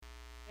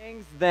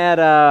things that,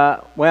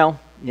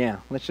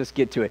 let's just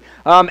get to it.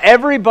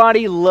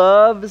 Everybody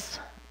loves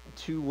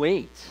to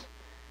wait.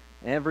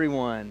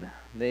 Everyone.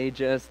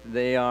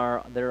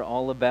 They're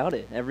all about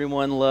it.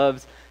 Everyone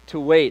loves to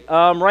wait.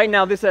 Right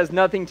now, this has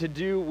nothing to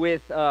do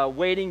with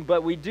waiting,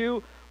 but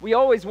we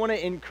always want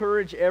to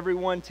encourage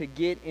everyone to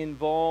get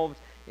involved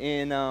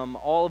in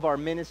all of our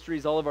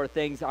ministries, all of our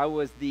things. I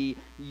was the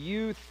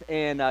youth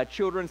and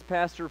children's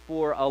pastor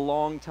for a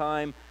long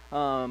time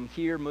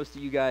here. Most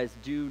of you guys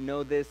do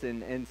know this,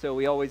 and so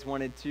we always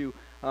wanted to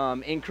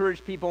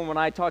encourage people. And when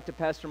I talked to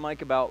Pastor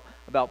Mike about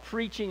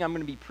preaching, I'm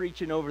going to be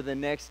preaching over the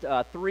next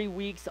 3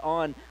 weeks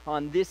on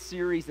this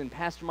series, and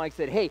Pastor Mike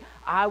said, hey,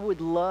 I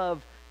would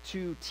love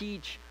to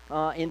teach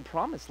in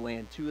Promised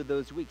Land 2 of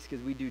those weeks,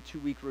 because we do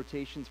 2-week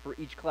rotations for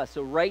each class.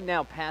 So right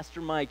now,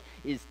 Pastor Mike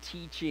is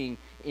teaching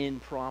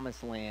in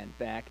Promised Land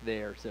back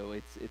there. So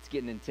it's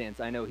getting intense.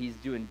 I know he's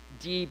doing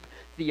deep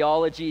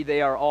theology.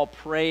 They are all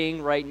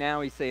praying right now.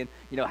 He's saying,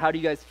 how do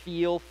you guys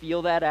feel?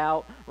 Feel that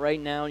out right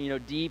now.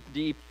 Deep,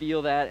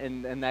 feel that,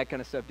 and that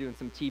kind of stuff. Doing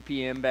some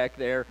TPM back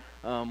there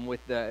with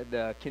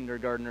the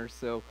kindergartners.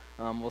 So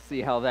we'll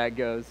see how that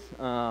goes.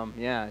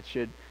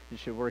 It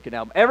should work it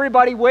out.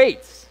 Everybody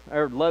waits,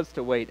 or loves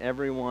to wait.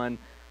 Everyone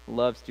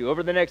loves to.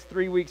 Over the next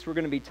 3 weeks, we're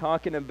going to be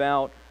talking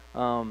about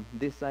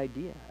this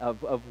idea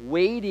of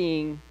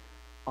waiting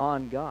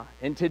on God.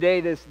 And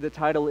today, the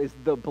title is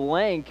The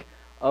Blank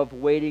of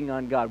Waiting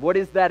on God. What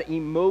is that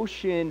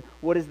emotion?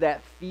 What is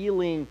that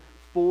feeling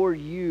for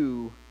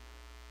you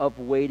of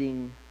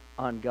waiting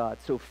on God?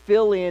 So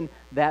fill in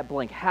that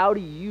blank. How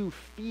do you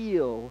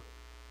feel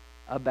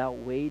about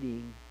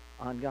waiting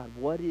on God?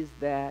 What is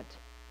that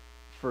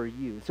for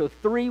you? So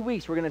 3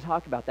 weeks we're going to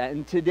talk about that,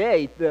 and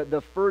today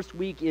the first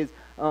week is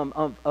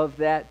of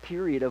that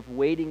period of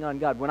waiting on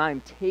God, when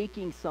I'm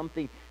taking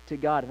something to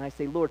God and I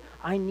say, Lord,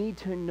 I need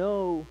to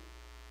know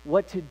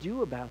what to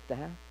do about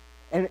that,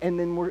 and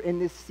then we're in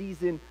this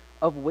season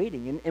of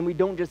waiting, and we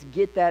don't just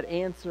get that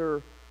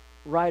answer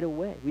right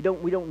away. We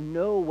don't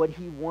know what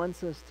He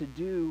wants us to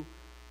do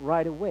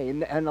right away,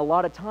 and a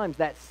lot of times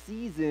that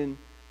season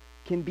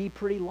can be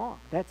pretty long.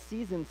 That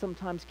season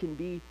sometimes can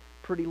be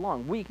pretty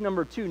long. Week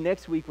number 2,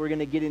 next week, we're going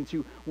to get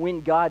into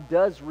when God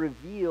does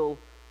reveal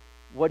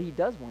what He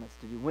does want us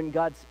to do. When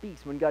God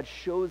speaks, when God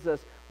shows us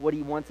what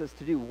He wants us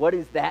to do. What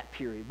is that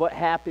period? What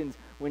happens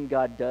when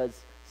God does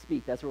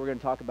speak? That's what we're going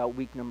to talk about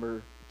week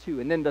number 2.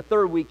 And then the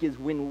third week is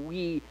when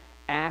we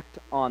act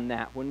on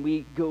that. When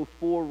we go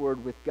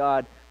forward with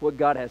God, what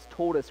God has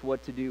told us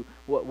what to do.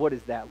 What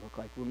does that look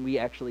like when we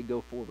actually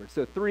go forward?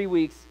 So 3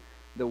 weeks,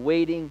 the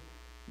waiting,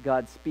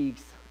 God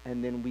speaks,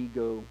 and then we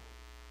go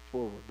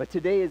forward. But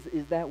today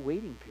is that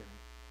waiting period.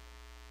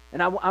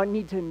 And I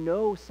need to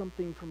know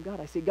something from God.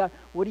 I say, God,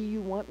 what do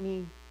you want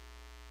me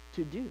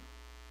to do?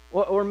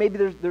 Or maybe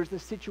there's a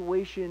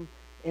situation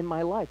in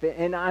my life,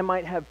 and I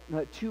might have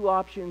 2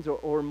 options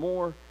or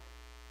more.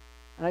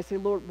 And I say,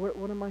 Lord,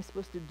 what am I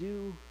supposed to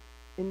do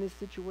in this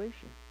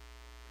situation?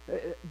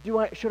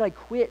 Should I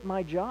quit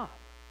my job?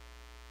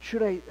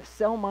 Should I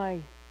sell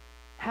my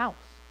house?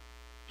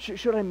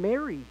 Should I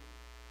marry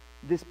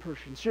this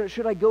person?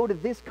 Should I go to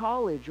this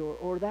college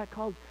or that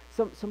college?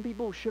 Some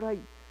people, should I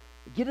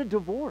get a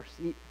divorce?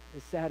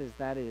 As sad as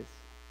that is.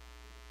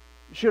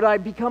 Should I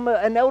become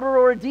an elder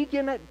or a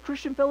deacon at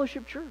Christian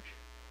Fellowship Church?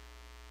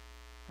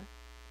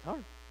 It's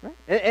hard, right?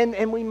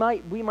 And we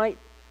might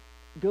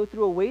go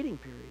through a waiting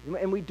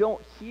period, and we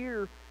don't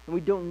hear and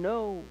we don't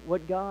know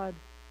what God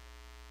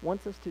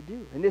wants us to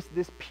do. And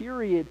this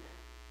period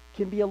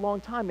can be a long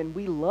time, and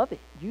we love it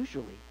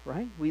usually,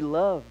 right? We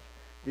love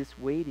this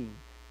waiting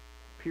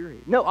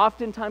period. No,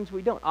 oftentimes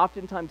we don't.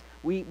 Oftentimes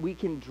we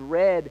can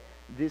dread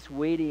this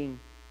waiting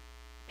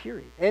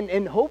period.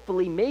 And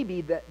hopefully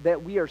maybe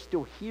that we are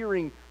still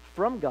hearing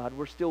from God.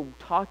 We're still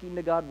talking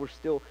to God. We're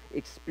still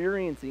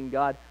experiencing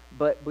God.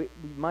 But we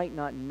might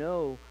not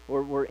know,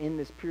 or we're in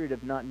this period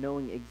of not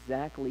knowing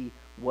exactly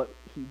what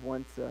He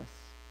wants us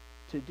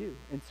to do.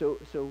 And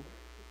so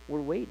we're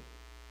waiting,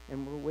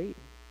 and we're waiting,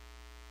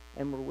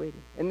 and we're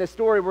waiting. And the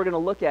story we're going to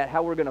look at,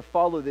 how we're going to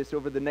follow this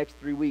over the next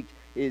 3 weeks,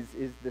 is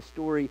the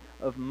story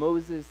of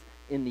Moses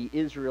and the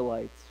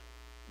Israelites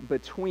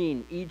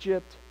between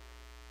Egypt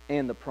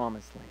and the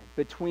Promised Land,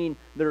 between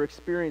their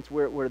experience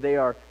where they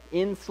are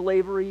in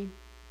slavery,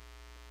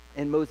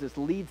 and Moses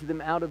leads them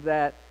out of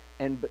that,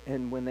 and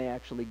when they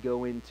actually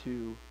go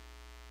into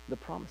the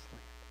Promised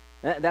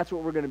Land. That's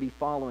what we're going to be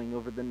following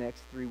over the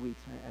next 3 weeks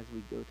as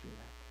we go through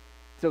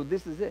that. So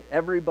this is it.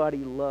 Everybody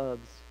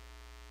loves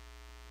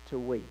to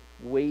wait.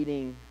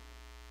 Waiting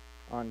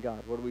on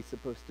God. What are we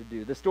supposed to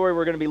do? The story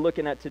we're going to be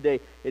looking at today,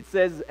 it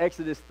says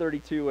Exodus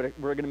 32,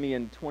 we're going to be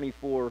in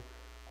 24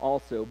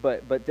 also,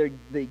 but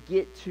they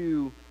get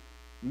to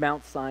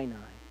Mount Sinai,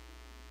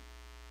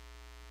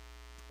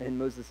 and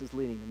Moses is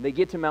leading them. They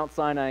get to Mount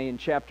Sinai in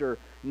chapter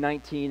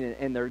 19,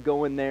 and they're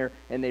going there,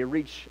 and they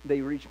reach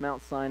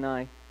Mount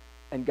Sinai,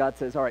 and God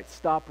says, all right,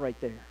 stop right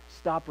there.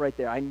 Stop right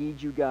there. I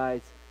need you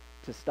guys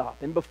to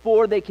stop. And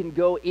before they can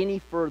go any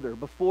further,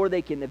 before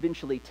they can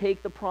eventually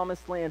take the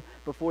promised land,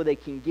 before they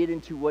can get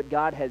into what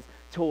God has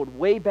told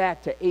way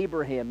back to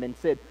Abraham and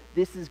said,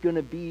 this is going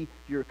to be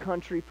your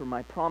country for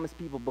my promised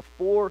people,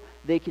 before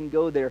they can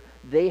go there,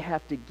 they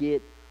have to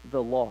get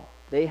the law.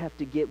 They have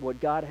to get what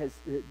God has,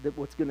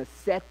 what's going to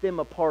set them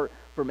apart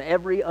from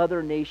every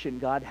other nation.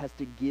 God has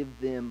to give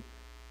them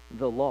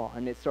the law.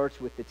 And it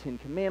starts with the Ten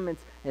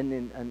Commandments and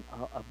then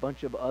a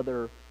bunch of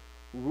other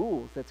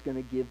rules that's going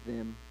to give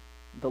them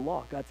the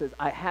law. God says,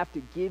 I have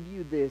to give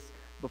you this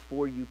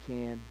before you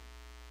can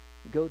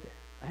go there.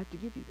 I have to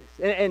give you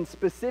this. And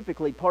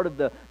specifically, part of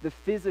the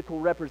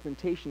physical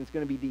representation is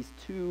going to be these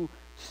 2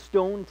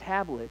 stone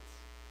tablets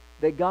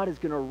that God is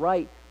going to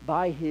write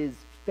by his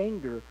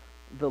finger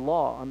the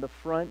law on the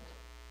front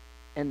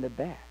and the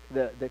back.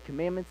 The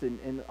commandments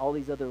and all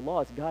these other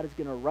laws. God is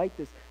going to write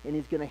this and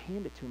he's going to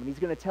hand it to him. And he's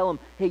going to tell him,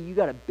 hey, you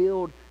got to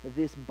build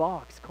this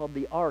box called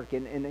the ark.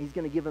 And he's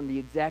going to give him the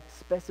exact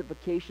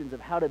specifications of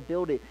how to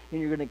build it.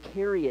 And you're going to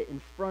carry it in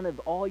front of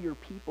all your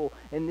people.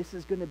 And this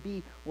is going to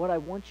be what I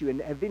want you.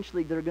 And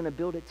eventually they're going to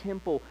build a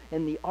temple.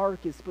 And the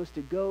ark is supposed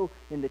to go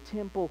in the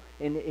temple.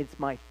 And it's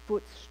my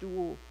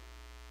footstool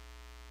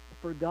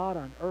for God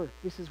on earth.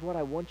 This is what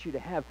I want you to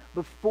have.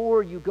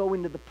 Before you go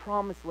into the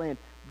promised land,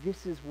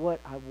 this is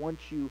what I want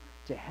you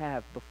to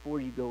have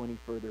before you go any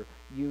further.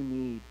 You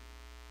need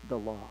the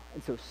law.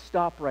 And so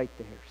stop right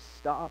there.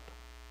 Stop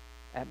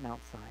at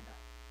Mount Sinai.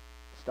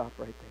 Stop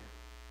right there.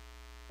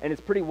 And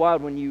it's pretty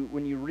wild when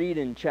you read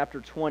in chapter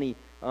 20,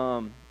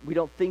 we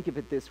don't think of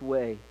it this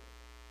way.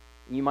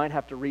 You might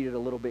have to read it a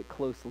little bit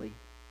closely.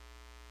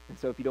 And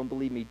so if you don't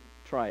believe me,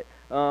 try it.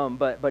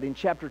 But in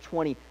chapter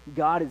 20,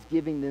 God is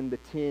giving them the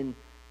 10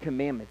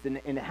 Commandments.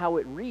 And how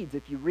it reads,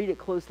 if you read it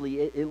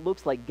closely, it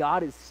looks like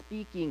God is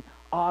speaking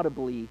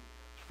audibly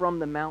from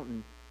the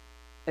mountain.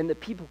 And the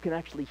people can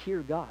actually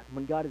hear God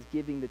when God is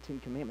giving the 10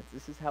 Commandments.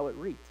 This is how it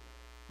reads.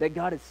 That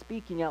God is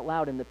speaking out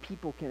loud and the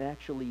people can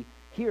actually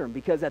hear him.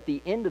 Because at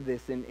the end of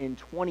this, in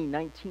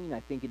 2019, I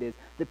think it is,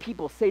 the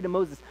people say to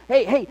Moses,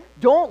 hey,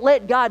 don't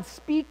let God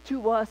speak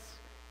to us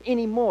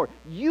anymore.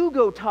 You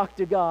go talk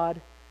to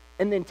God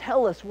and then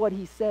tell us what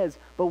he says,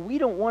 but we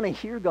don't want to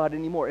hear God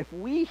anymore. If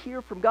we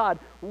hear from God,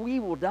 we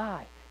will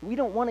die. We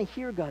don't want to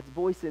hear God's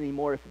voice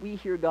anymore. If we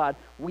hear God,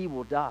 we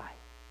will die.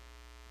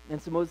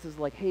 And so Moses is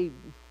like, hey,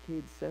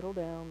 kids, settle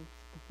down.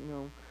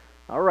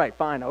 All right,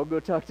 fine, I'll go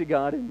talk to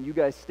God and you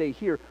guys stay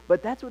here.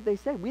 But that's what they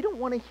said. We don't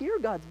want to hear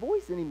God's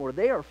voice anymore.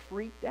 They are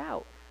freaked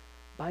out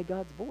by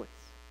God's voice.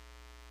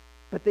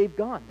 But they've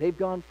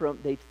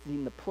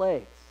seen the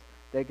plagues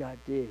that God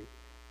did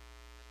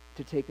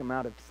to take them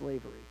out of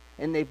slavery.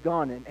 And they've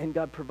gone, and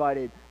God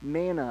provided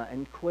manna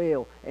and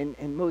quail,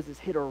 and Moses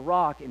hit a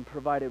rock and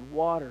provided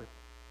water.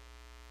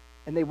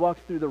 And they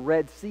walked through the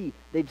Red Sea.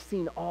 They've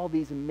seen all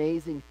these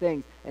amazing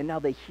things, and now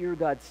they hear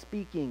God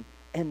speaking,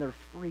 and they're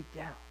freaked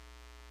out.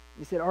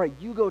 He said, all right,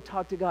 you go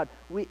talk to God.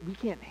 We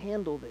can't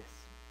handle this.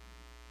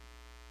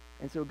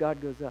 And so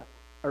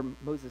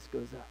Moses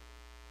goes up.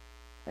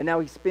 And now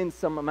he spends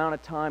some amount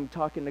of time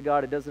talking to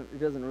God. It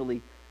doesn't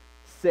really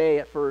say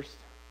at first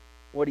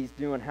what he's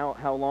doing,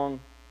 how long.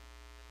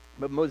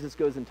 But Moses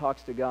goes and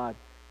talks to God,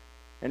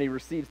 and he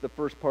receives the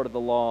first part of the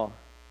law.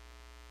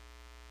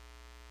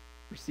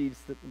 Receives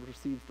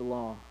the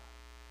law.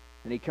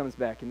 And he comes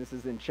back, and this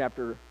is in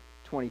chapter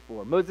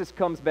 24. Moses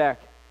comes back,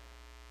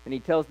 and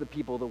he tells the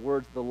people the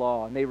words of the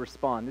law, and they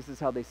respond. This is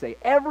how they say,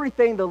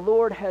 everything the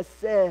Lord has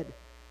said,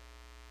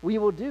 we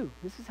will do.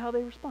 This is how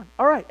they respond.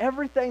 All right,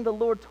 everything the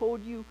Lord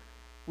told you,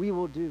 we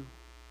will do.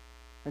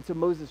 And so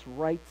Moses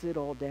writes it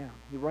all down.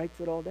 He writes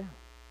it all down.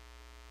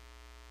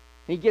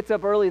 And he gets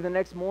up early the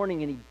next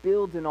morning and he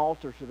builds an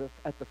altar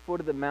at the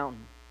foot of the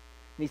mountain.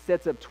 And he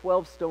sets up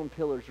 12 stone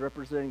pillars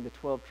representing the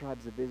 12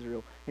 tribes of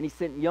Israel. And he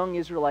sent young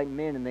Israelite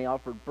men, and they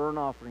offered burnt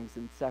offerings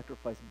and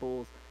sacrificed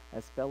bulls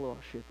as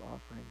fellowship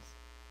offerings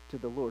to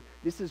the Lord.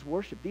 This is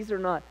worship. These are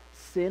not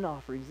sin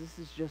offerings.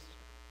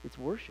 It's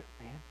worship,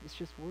 man. It's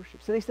just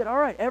worship. So they said, all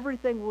right,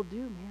 everything we'll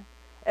do, man.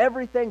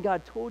 Everything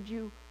God told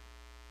you,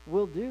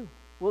 we'll do.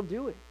 We'll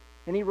do it.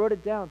 And he wrote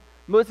it down.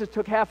 Moses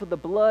took half of the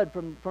blood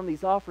from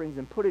these offerings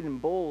and put it in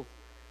bowls.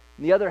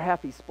 And the other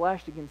half he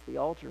splashed against the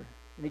altar.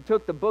 And he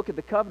took the book of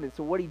the covenant,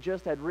 so what he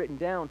just had written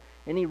down,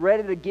 and he read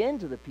it again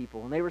to the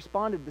people. And they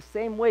responded the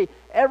same way.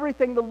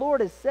 Everything the Lord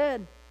has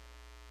said,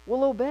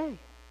 we'll obey.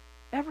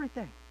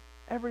 Everything.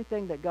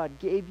 Everything that God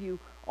gave you,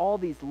 all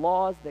these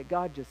laws that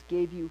God just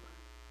gave you,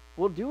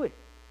 we'll do it.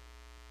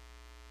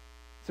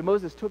 So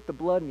Moses took the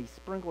blood and he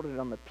sprinkled it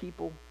on the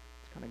people.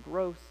 It's kind of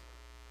gross.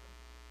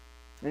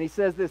 And he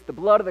says this, the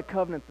blood of the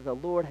covenant that the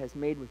Lord has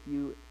made with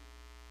you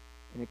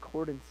in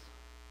accordance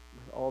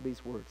with all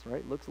these words,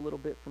 right? Looks a little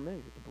bit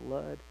familiar, the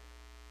blood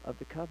of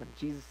the covenant.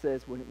 Jesus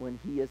says when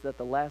he is at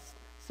the Last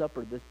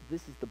Supper,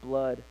 this is the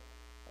blood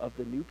of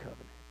the new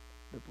covenant,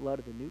 the blood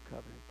of the new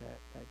covenant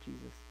that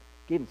Jesus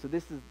gave him. So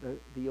this is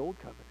the old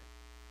covenant.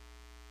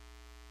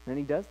 And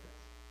he does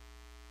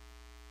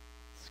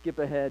this. Skip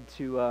ahead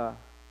to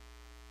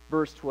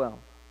verse 12.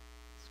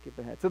 skip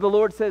ahead. So the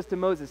Lord says to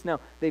Moses, now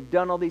they've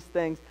done all these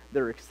things.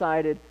 They're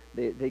excited.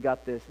 They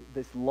got this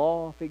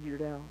law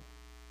figured out.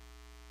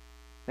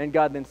 And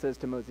God then says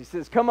to Moses, he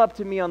says, come up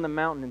to me on the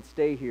mountain and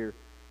stay here.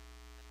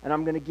 And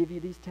I'm going to give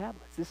you these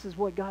tablets. This is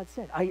what God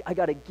said. I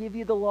got to give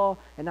you the law,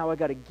 and now I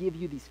got to give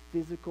you these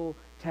physical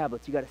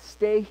tablets. You got to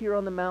stay here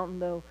on the mountain,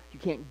 though. You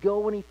can't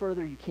go any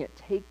further. You can't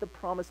take the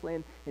promised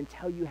land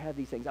until you have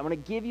these things. I'm going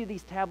to give you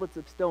these tablets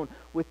of stone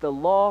with the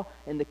law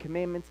and the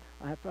commandments.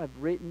 I've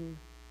written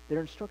their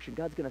instruction.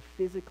 God's going to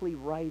physically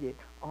write it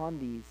on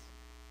these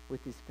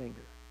with his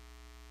finger.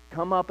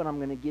 Come up, and I'm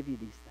going to give you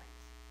these things.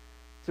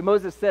 So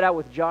Moses set out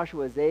with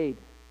Joshua as aide.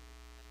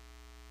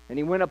 And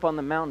he went up on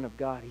the mountain of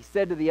God. He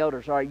said to the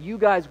elders, all right, you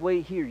guys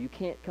wait here. You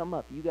can't come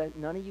up.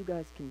 None of you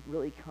guys can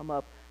really come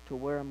up to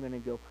where I'm going to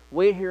go.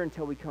 Wait here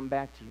until we come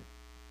back to you.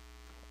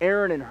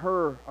 Aaron and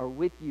Hur are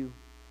with you.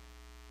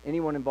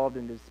 Anyone involved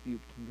in a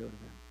dispute can go to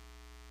them.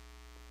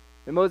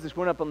 Then Moses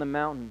went up on the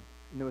mountain,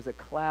 and there was a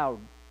cloud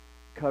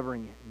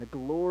covering it. And the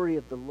glory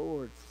of the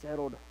Lord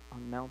settled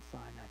on Mount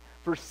Sinai.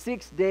 For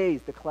 6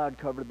 days the cloud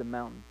covered the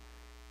mountain.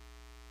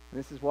 And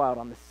this is wild.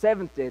 On the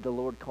seventh day the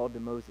Lord called to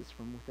Moses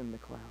from within the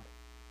cloud.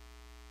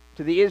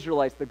 To the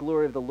Israelites, the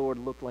glory of the Lord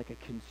looked like a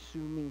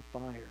consuming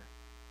fire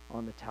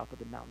on the top of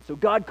the mountain. So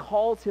God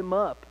calls him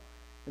up,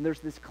 and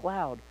there's this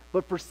cloud.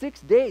 But for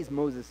 6 days,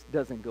 Moses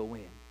doesn't go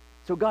in.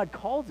 So God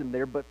calls him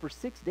there, but for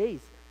 6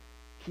 days,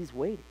 he's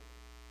waiting.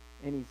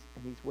 And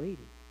he's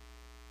waiting.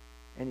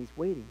 And he's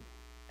waiting.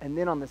 And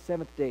then on the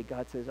seventh day,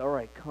 God says, all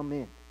right, come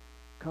in.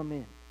 Come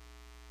in.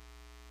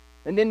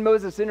 And then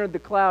Moses entered the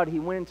cloud. He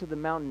went into the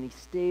mountain. He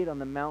stayed on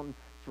the mountain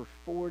for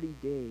 40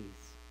 days.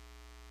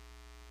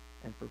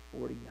 And for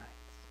 40 nights.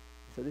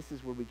 So this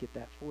is where we get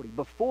that 40.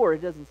 Before,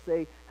 it doesn't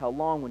say how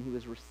long when he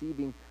was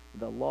receiving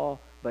the law,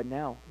 but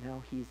now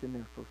he's in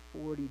there for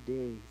 40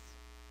 days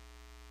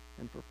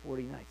and for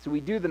 40 nights. So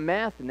we do the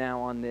math now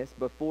on this.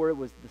 Before it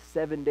was the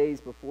 7 days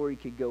before he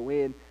could go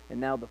in,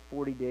 and now the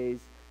 40 days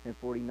and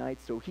 40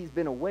 nights. So he's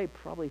been away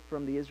probably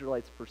from the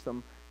Israelites for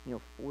some,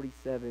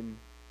 47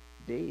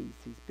 days.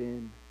 He's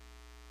been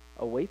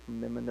away from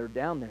them, and they're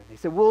down there. They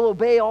said, we'll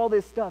obey all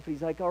this stuff.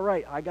 He's like, all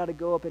right, I got to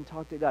go up and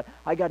talk to God.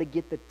 I got to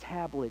get the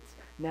tablets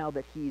now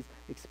that he's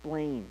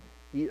explained,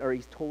 he's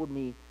told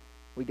me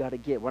we got to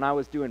get. When I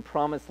was doing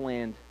Promised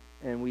Land,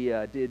 and we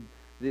did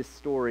this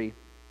story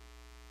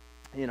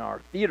in our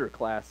theater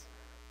class,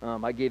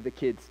 I gave the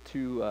kids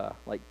two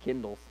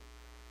Kindles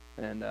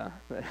and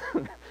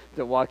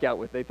to walk out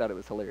with. They thought it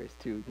was hilarious.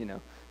 Two,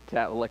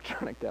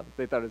 electronic tablets.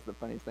 They thought it was the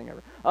funniest thing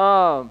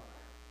ever.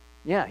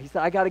 Yeah, he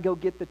said, I got to go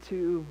get the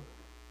 2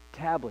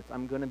 tablets.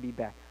 I'm going to be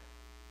back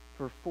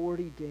for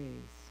 40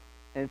 days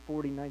and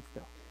 40 nights,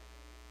 though.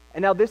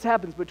 And now this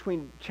happens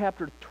between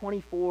chapter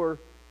 24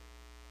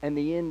 and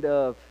the end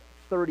of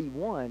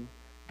 31.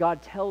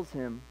 God tells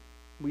him,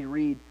 we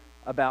read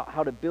about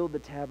how to build the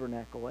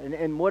tabernacle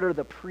and what are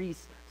the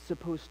priests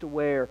supposed to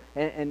wear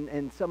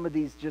and some of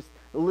these just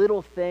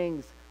little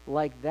things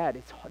like that.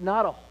 It's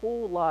not a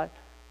whole lot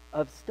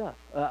of stuff.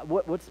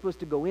 What's supposed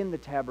to go in the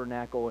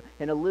tabernacle,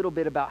 and a little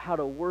bit about how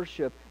to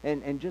worship,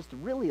 and just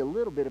really a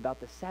little bit about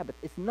the Sabbath.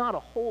 It's not a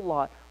whole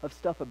lot of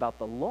stuff about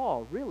the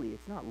law, really.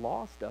 It's not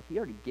law stuff. He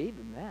already gave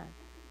them that.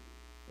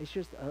 It's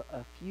just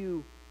a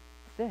few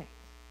things.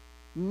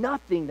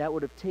 Nothing that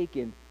would have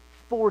taken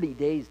 40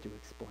 days to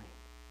explain.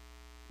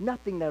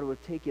 Nothing that would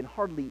have taken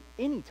hardly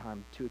any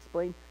time to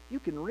explain. You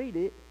can read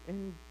it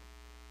in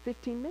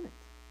 15 minutes.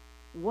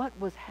 What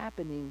was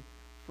happening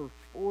for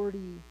 40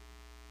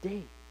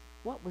 days?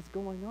 What was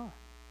going on?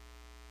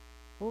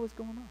 What was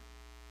going on?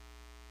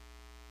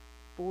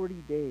 40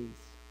 days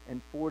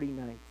and 40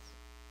 nights.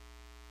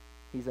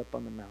 He's up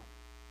on the mountain.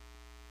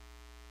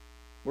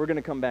 We're going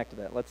to come back to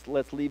that.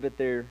 Let's leave it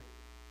there.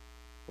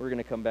 We're going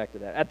to come back to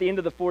that. At the end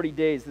of the 40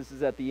 days, this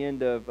is at the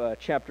end of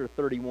chapter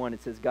 31,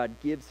 it says God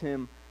gives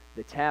him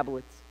the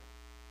tablets.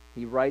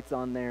 He writes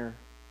on there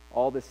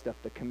all this stuff,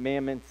 the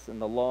commandments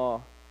and the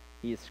law.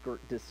 He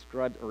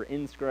describes or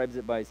inscribes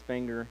it by his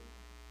finger.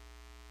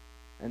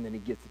 And then he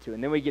gets it to it.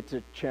 And then we get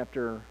to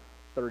chapter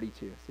 32.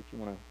 So if you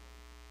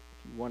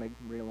want to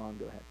read along,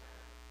 go ahead.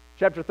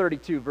 Chapter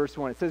 32, verse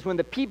 1. It says, when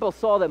the people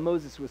saw that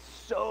Moses was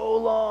so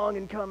long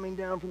in coming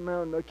down from the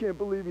mountain, I can't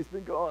believe he's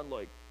been gone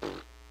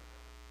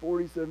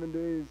 47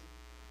 days.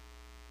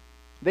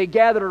 They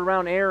gathered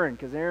around Aaron,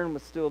 because Aaron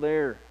was still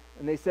there.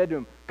 And they said to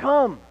him,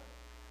 come,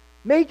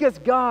 make us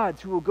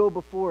gods who will go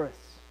before us.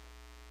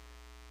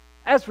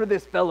 As for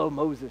this fellow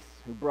Moses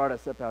who brought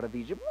us up out of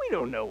Egypt, we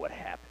don't know what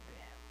happened.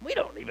 We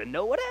don't even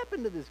know what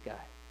happened to this guy.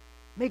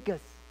 Make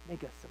us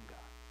some gods.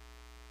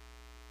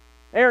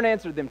 Aaron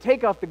answered them,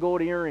 take off the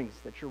gold earrings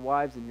that your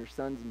wives and your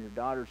sons and your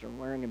daughters are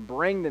wearing and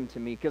bring them to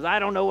me, because I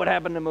don't know what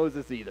happened to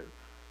Moses either.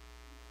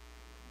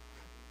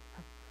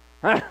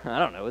 I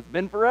don't know. It's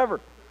been forever.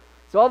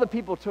 So all the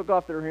people took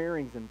off their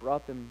earrings and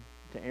brought them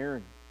to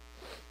Aaron.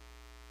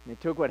 And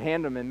they took what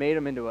handed them and made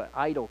them into an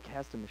idol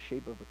cast in the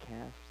shape of a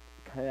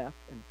calf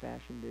and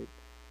fashioned it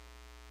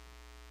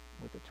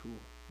with a tool.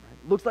 Right?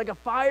 Looks like a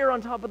fire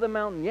on top of the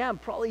mountain. Yeah,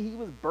 probably he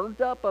was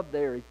burnt up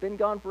there. He's been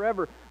gone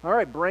forever. All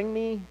right, bring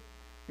me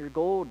your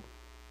gold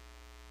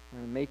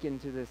and make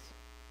into this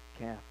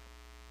calf.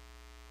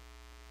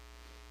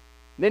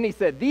 Then he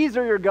said, these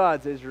are your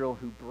gods, Israel,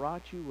 who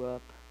brought you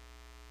up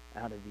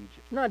out of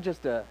Egypt. Not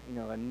just a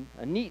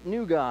neat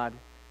new God.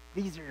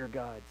 These are your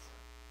gods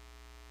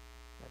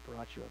that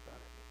brought you up out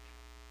of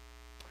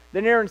Egypt.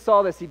 Then Aaron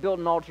saw this. He built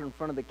an altar in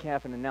front of the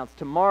calf and announced,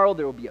 tomorrow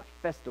there will be a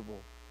festival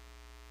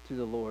to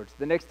the Lord. So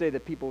the next day the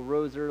people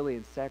rose early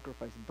and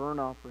sacrificed burnt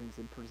offerings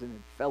and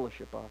presented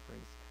fellowship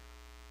offerings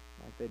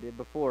like they did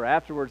before.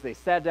 Afterwards they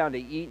sat down to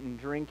eat and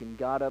drink and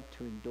got up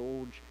to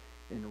indulge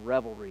in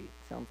revelry.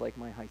 Sounds like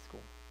my high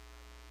school.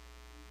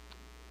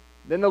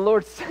 Then the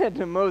Lord said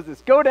to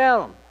Moses, go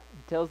down.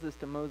 He tells this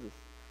to Moses.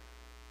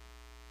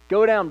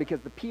 Go down,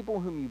 because the people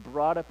whom you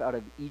brought up out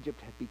of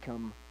Egypt have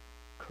become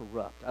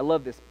corrupt. I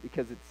love this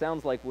because it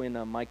sounds like when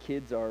my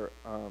kids are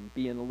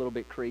being a little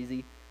bit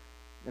crazy,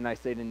 and I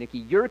say to Nikki,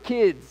 your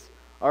kids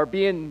are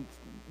being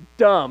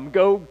dumb.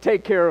 Go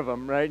take care of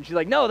them, right? And she's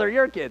like, no, they're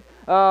your kids.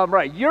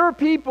 Right, your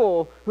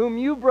people whom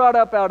you brought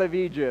up out of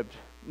Egypt,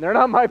 they're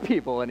not my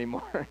people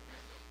anymore.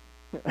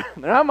 They're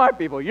not my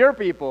people. Your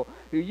people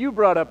who you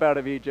brought up out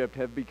of Egypt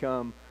have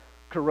become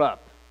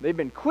corrupt. They've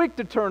been quick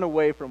to turn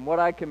away from what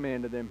I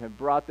commanded them, have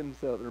brought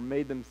themselves or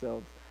made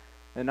themselves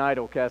an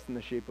idol cast in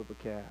the shape of a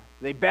calf.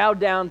 They bowed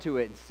down to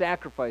it and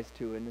sacrificed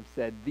to it and have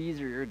said, these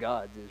are your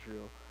gods,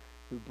 Israel,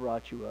 who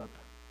brought you up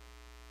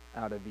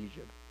out of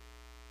Egypt.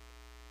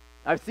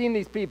 I've seen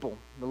these people,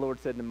 the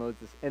Lord said to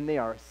Moses, and they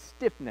are a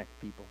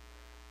stiff-necked people.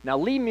 Now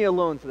leave me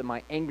alone so that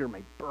my anger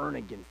may burn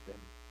against them,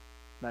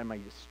 that I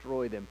might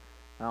destroy them.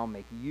 I'll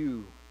make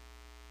you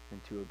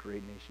into a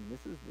great nation.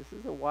 This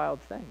is a wild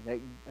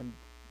thing.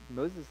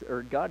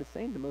 God is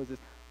saying to Moses,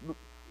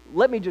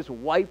 let me just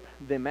wipe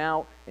them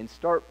out and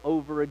start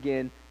over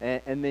again,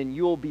 and then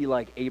you'll be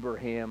like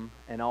Abraham,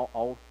 and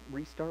I'll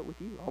restart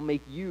with you. I'll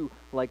make you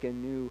like a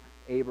new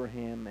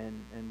Abraham,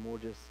 and we'll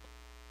just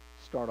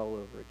start all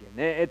over again.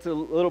 It's a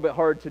little bit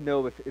hard to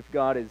know if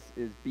God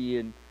is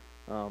being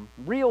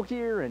real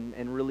here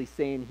and really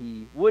saying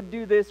he would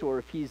do this, or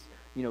if he's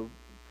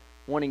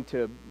wanting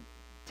to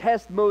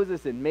test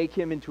Moses and make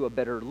him into a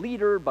better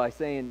leader by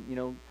saying,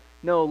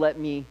 no, let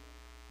me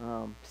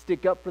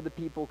stick up for the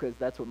people, because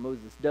that's what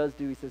Moses does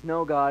do. He says,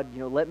 no, God,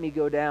 let me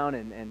go down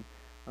and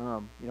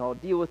I'll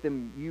deal with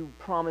them. You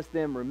promised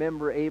them,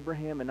 remember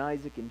Abraham and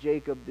Isaac and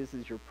Jacob, this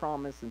is your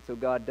promise. And so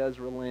God does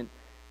relent,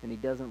 and he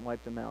doesn't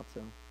wipe them out.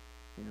 So,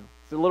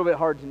 it's a little bit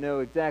hard to know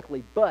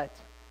exactly, but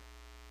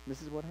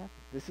this is what happens.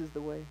 This is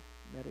the way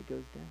that it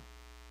goes down.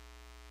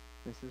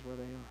 This is where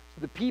they are.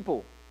 So the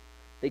people,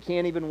 they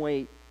can't even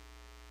wait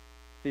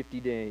 50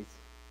 days.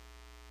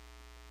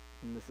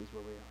 And this is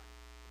where we are.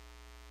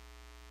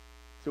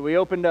 So we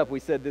opened up, we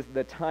said this,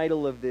 the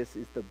title of this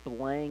is The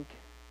Blank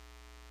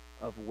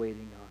of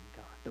Waiting on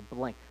God. The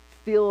blank.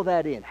 Fill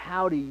that in.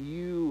 How do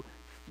you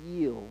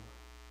feel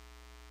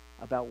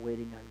about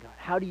waiting on God?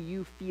 How do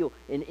you feel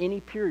in any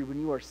period when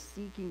you are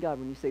seeking God,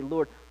 when you say,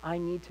 Lord, I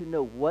need to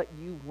know what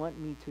you want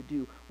me to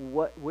do.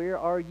 Where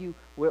are you?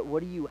 What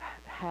do you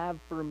have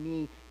for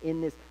me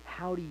in this?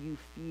 How do you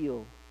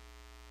feel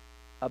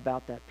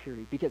about that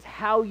period? Because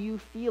how you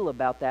feel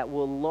about that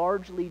will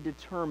largely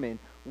determine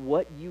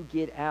what you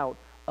get out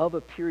of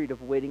a period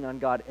of waiting on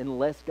God,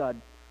 unless God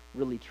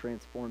really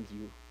transforms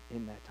you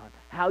in that time.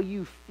 How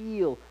you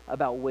feel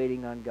about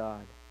waiting on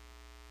God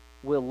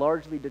will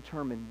largely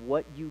determine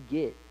what you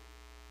get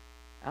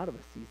out of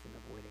a season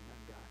of waiting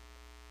on God.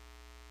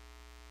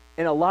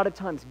 And a lot of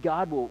times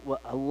God will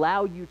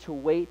allow you to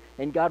wait,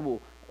 and God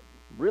will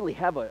really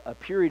have a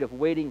period of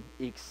waiting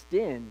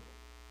extend,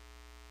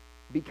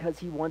 because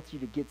he wants you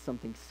to get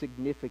something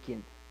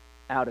significant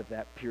out of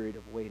that period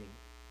of waiting.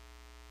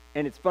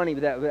 And it's funny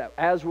that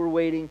as we're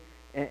waiting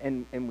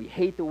and we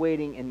hate the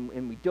waiting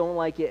and we don't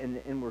like it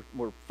and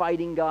we're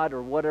fighting God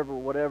or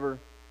whatever,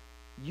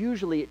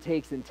 usually it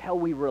takes until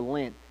we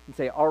relent and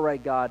say, all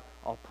right, God,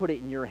 I'll put it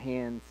in your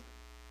hands.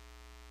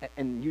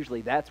 And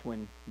usually that's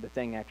when the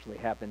thing actually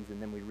happens,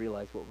 and then we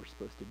realize what we're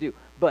supposed to do.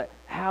 But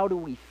how do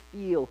we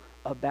feel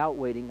about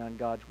waiting on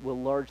God will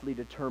largely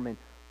determine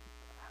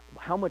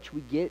how much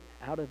we get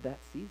out of that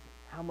season.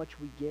 How much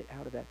we get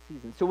out of that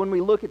season. So when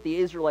we look at the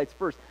Israelites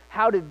first,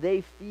 how did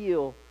they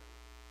feel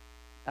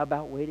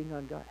about waiting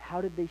on God? How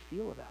did they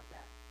feel about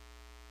that?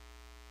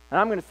 And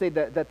I'm going to say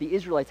that the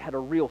Israelites had a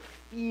real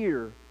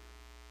fear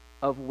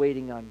of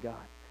waiting on God,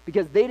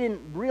 because they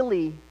didn't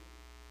really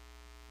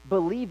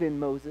believe in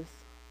Moses,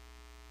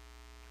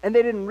 and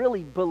they didn't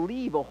really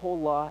believe a whole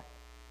lot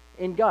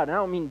in God. And I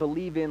don't mean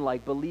believe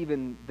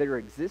in their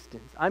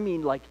existence. I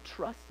mean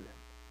trust them.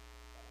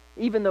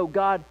 Even though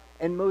God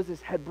and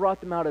Moses had brought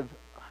them out of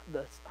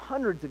the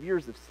hundreds of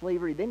years of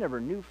slavery, they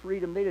never knew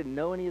freedom. They didn't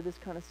know any of this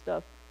kind of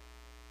stuff.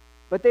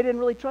 But they didn't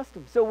really trust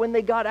him. So when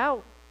they got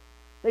out,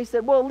 they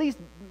said, well, at least,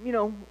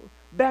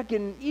 back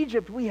in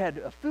Egypt, we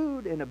had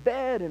food and a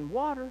bed and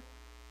water.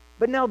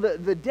 But now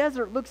the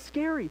desert looks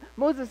scary.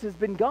 Moses has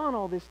been gone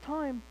all this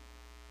time.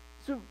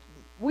 So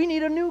we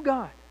need a new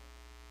God.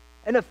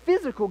 And a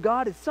physical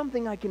God is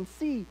something I can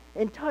see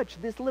and touch.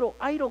 This little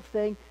idol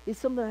thing is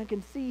something I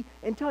can see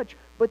and touch.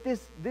 But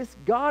this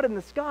God in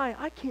the sky,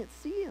 I can't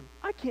see him.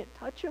 I can't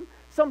touch him.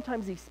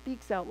 Sometimes he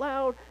speaks out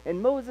loud,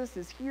 and Moses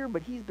is here,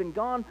 but he's been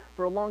gone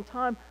for a long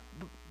time.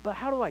 But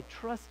how do I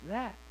trust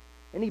that?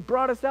 And he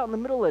brought us out in the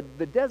middle of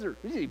the desert.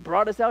 He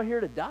brought us out here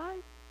to die?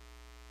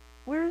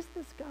 Where is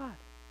this God?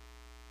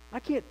 I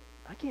can't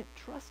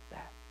trust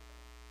that.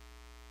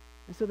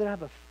 And so that I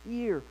have a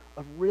fear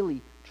of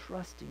really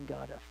trusting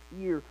God, a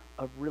fear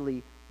of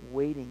really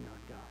waiting on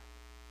God.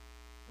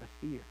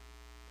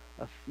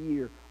 A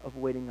fear of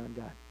waiting on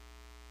God.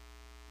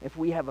 If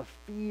we have a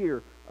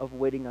fear of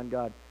waiting on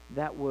God,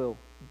 that will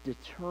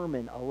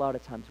determine a lot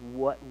of times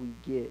what we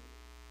get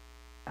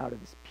out of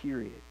this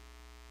period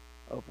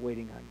of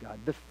waiting on God.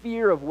 The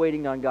fear of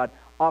waiting on God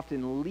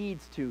often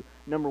leads to,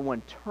 number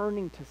one,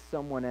 turning to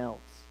someone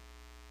else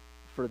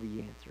for the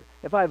answer.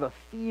 If I have a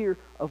fear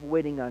of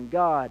waiting on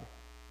God,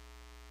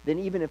 then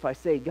even if I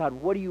say, God,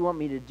 what do you want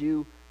me to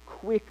do?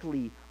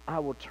 Quickly, I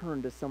will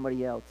turn to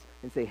somebody else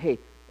and say, hey,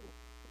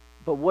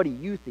 but what do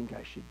you think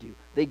I should do?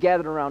 They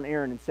gathered around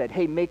Aaron and said,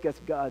 hey, make us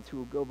gods who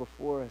will go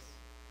before us.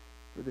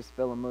 For this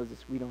fellow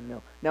Moses, we don't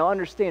know. Now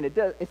understand,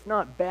 it's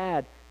not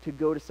bad to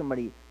go to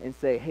somebody and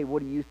say, hey,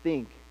 what do you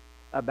think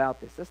about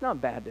this? That's not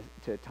bad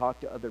to talk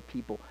to other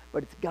people,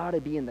 but it's got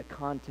to be in the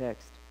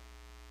context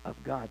of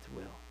God's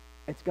will.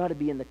 It's got to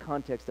be in the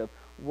context of,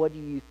 what do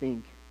you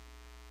think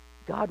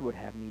God would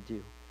have me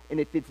do? And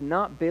if it's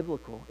not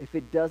biblical, if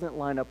it doesn't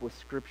line up with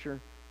Scripture,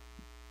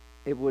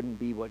 it wouldn't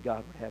be what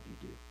God would have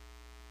you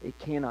do. It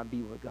cannot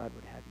be what God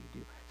would have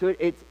you do. So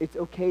it's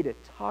okay to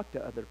talk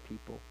to other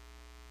people.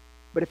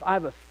 But if I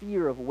have a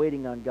fear of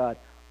waiting on God,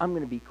 I'm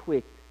going to be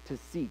quick to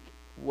seek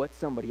what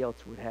somebody else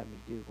would have me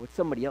do, what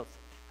somebody else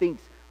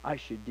thinks I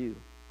should do.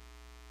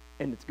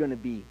 And it's going to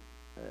be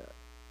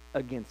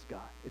against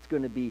God. It's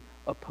going to be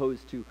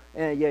opposed to,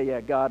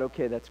 God,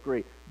 okay, that's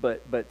great.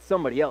 But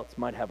somebody else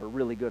might have a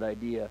really good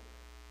idea,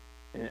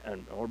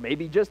 or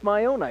maybe just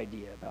my own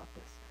idea about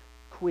this.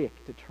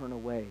 Quick to turn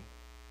away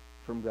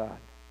from God,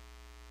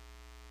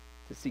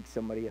 to seek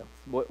somebody else.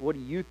 What do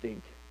you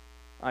think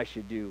I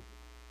should do?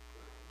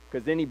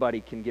 Because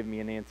anybody can give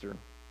me an answer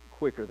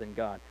quicker than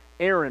God.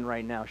 Aaron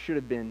right now should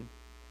have been,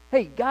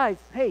 hey, guys,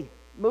 hey,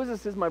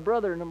 Moses is my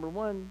brother, number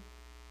one.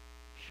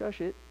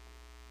 Shush it.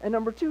 And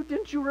number two,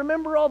 didn't you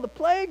remember all the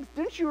plagues?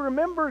 Didn't you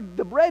remember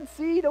the Red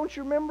Sea? Don't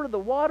you remember the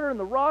water and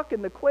the rock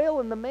and the quail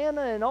and the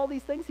manna and all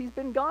these things? He's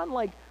been gone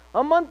like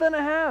a month and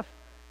a half.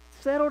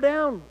 Settle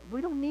down.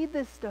 We don't need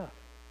this stuff.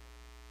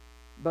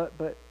 But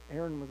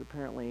Aaron was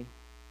apparently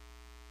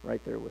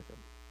right there with him.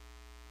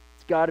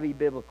 It's got to be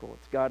biblical.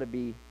 It's got to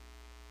be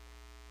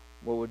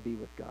what would be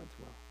with God's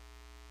will.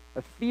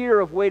 A fear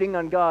of waiting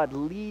on God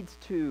leads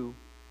to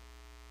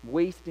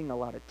wasting a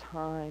lot of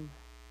time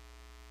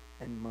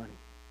and money.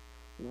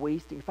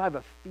 If I have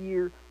a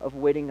fear of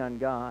waiting on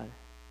God,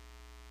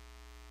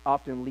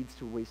 often leads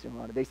to wasting a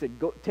lot of. They said,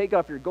 go take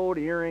off your gold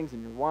earrings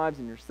and your wives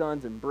and your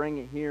sons and bring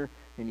it here.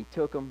 And he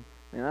took them.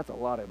 Man, that's a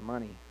lot of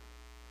money.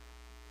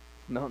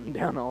 Melting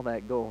down all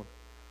that gold.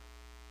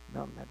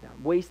 Melting that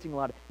down. Wasting a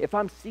lot of. If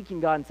I'm seeking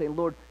God and saying,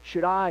 Lord,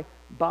 should I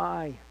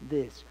buy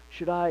this?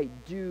 Should I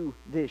do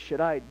this? Should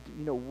I,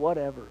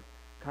 whatever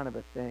kind of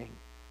a thing.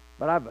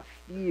 But I have a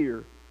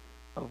fear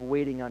of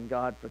waiting on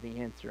God for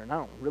the answer. And I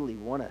don't really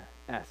want to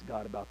ask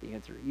God about the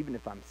answer, even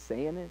if I'm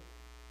saying it.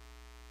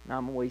 Now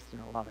I'm wasting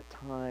a lot of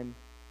time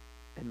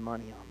and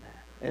money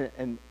on that.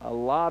 And a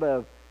lot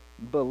of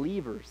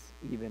believers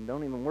even,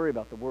 don't even worry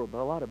about the world, but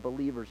a lot of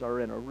believers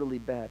are in a really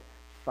bad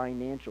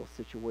financial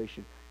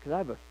situation because I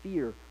have a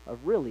fear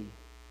of really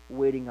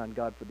waiting on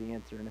God for the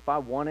answer. And if I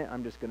want it,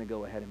 I'm just going to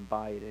go ahead and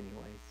buy it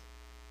anyways.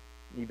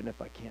 Even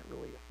if I can't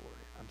really afford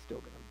it, I'm still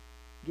going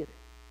to get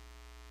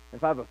it.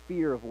 If I have a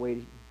fear of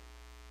waiting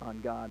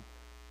on God,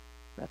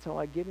 that's how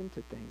I get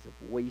into things,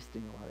 of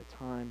wasting a lot of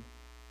time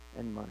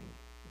and money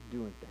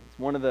doing things.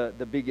 One of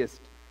the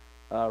biggest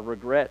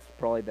regrets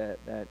probably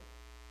that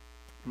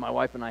my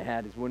wife and I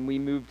had is when we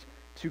moved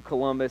to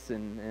Columbus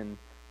and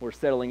were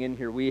settling in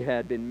here. We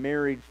had been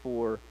married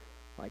for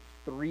like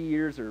 3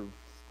 years or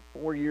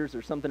 4 years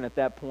or something at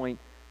that point,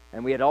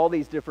 and we had all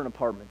these different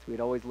apartments. We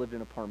had always lived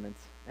in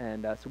apartments,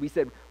 and so we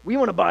said, we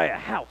want to buy a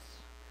house.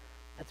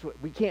 That's what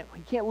we can't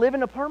live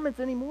in apartments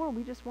anymore.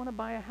 We just want to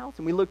buy a house.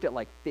 And we looked at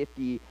like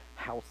 50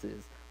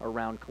 houses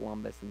around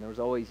Columbus, and there was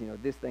always,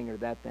 this thing or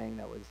that thing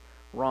that was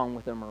wrong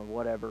with them or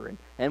whatever.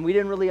 And we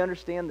didn't really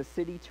understand the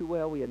city too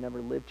well. We had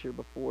never lived here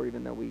before,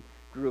 even though we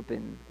grew up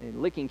in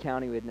Licking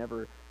County. We had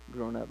never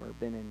grown up or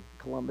been in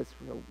Columbus.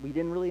 We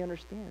didn't really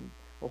understand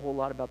a whole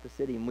lot about the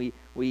city. And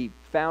we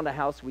found a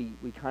house we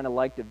kind of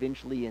liked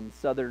eventually in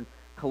southern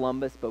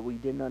Columbus, but we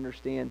didn't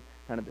understand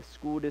kind of the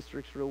school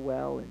districts real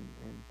well and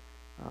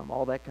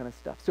all that kind of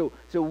stuff.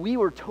 So we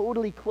were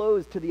totally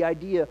closed to the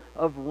idea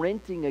of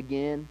renting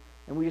again,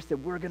 and we just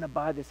said, we're going to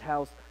buy this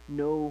house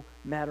no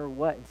matter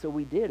what. And so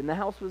we did, and the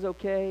house was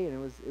okay,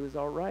 and it was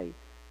all right.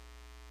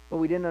 But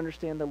we didn't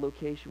understand the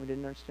location. We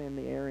didn't understand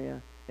the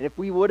area. And if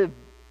we would have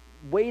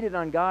waited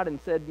on God and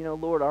said,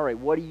 Lord, all right,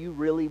 what do you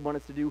really want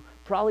us to do?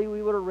 Probably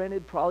we would have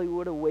rented, probably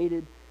would have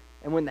waited.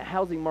 And when the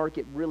housing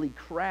market really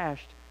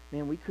crashed,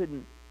 man, we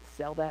couldn't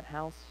sell that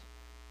house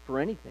for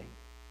anything.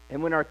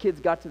 And when our kids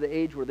got to the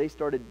age where they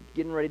started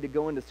getting ready to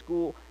go into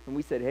school, and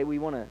we said, hey, we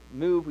want to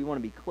move, we want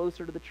to be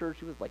closer to the church.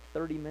 It was like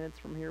 30 minutes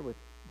from here with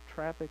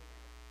traffic.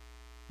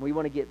 We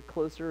want to get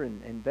closer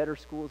and better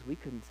schools. We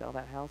couldn't sell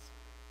that house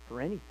for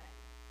anything.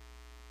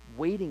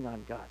 Waiting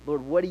on God.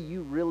 Lord, what do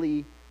you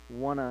really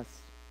want us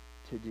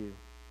to do?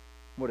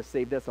 Would have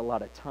saved us a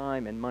lot of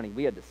time and money.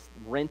 We had to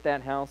rent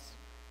that house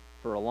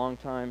for a long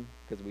time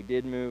because we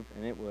did move,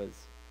 and it was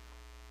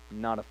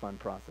not a fun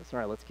process. All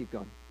right, let's keep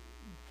going.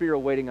 Fear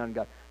of waiting on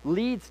God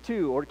leads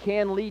to, or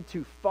can lead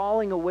to,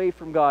 falling away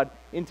from God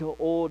into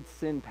old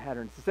sin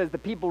patterns. It says the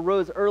people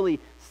rose early,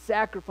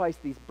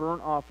 sacrificed these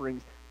burnt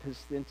offerings,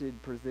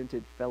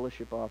 presented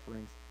fellowship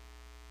offerings.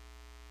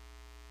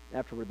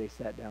 Afterward, they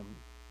sat down,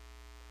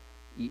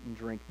 eat and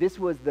drink. This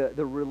was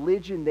the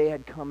religion they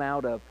had come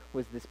out of,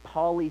 was this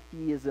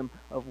polytheism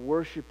of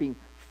worshiping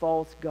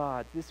false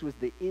gods. This was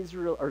the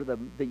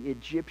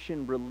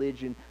Egyptian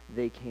religion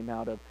they came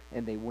out of,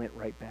 and they went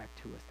right back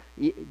to us.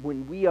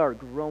 When we are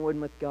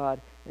growing with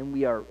God and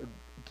we are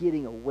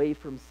getting away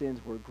from sins,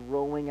 we're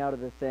growing out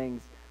of the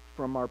things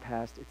from our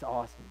past, it's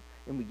awesome.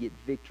 And we get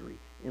victory,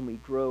 and we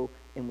grow,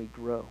 and we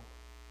grow.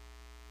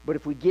 But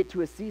if we get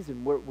to a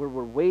season where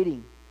we're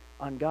waiting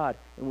on God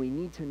and we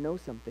need to know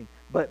something,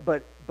 but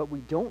we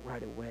don't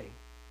right away,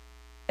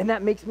 and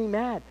that makes me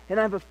mad, and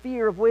I have a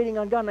fear of waiting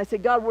on God, and I say,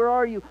 God, where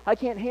are you? I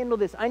can't handle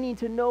this. I need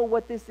to know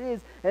what this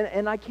is,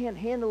 and I can't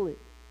handle it.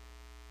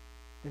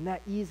 Then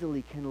that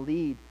easily can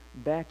lead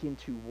back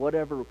into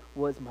whatever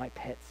was my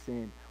pet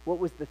sin. What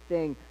was the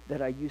thing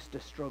that I used to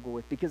struggle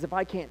with? Because if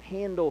I can't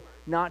handle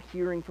not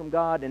hearing from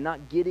God and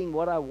not getting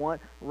what I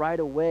want right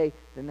away,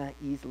 then that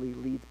easily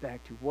leads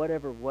back to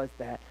whatever was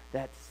that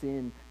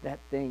sin, that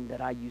thing that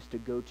I used to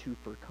go to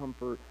for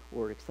comfort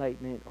or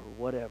excitement or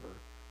whatever.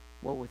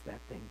 What was that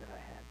thing that I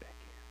had back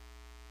here?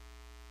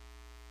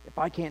 If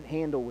I can't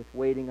handle with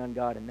waiting on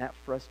God and that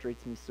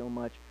frustrates me so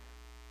much,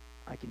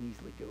 I can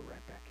easily go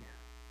right back here.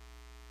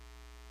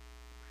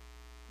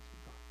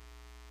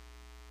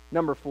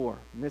 Number 4,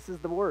 and this is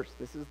the worst.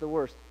 This is the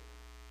worst.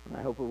 And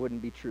I hope it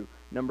wouldn't be true.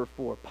 Number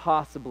 4,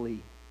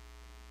 possibly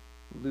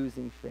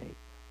losing faith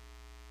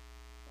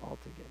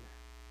altogether.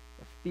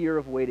 A fear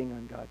of waiting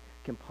on God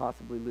can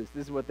possibly lose.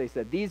 This is what they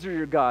said. These are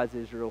your gods,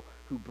 Israel,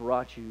 who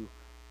brought you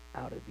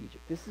out of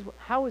Egypt.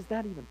 How is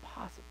that even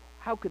possible?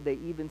 How could they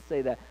even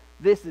say that?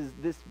 This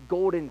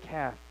golden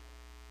calf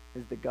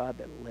is the God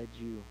that led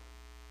you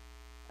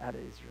out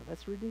of Israel.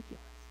 That's ridiculous.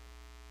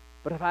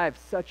 But if I have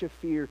such a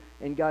fear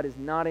and God is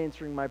not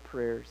answering my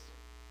prayers,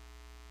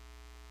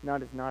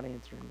 God is not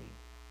answering me.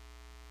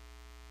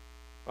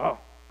 Oh,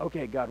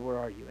 okay, God, where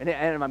are you? And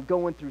I'm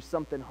going through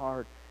something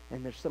hard,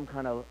 and there's some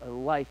kind of a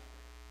life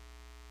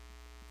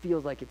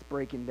feels like it's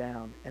breaking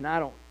down, and I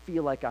don't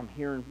feel like I'm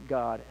hearing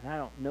God, and I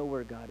don't know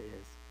where God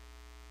is.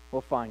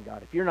 Well, fine,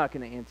 God. If you're not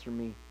going to answer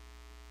me,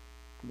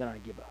 then I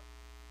give up.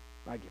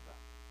 I give up.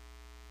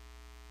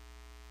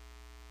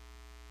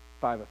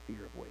 If I have a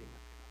fear of waiting.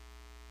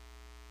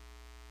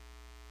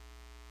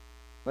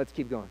 Let's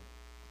keep going.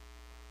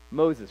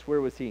 Moses,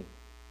 where was he?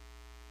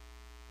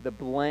 The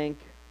blank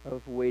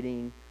of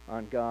waiting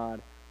on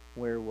God,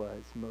 where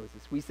was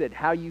Moses? We said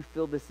how you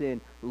fill this in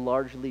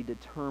largely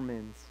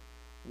determines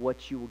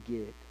what you will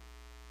get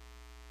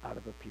out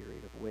of a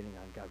period of waiting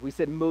on God. We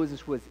said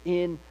Moses was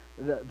in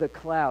the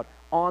cloud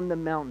on the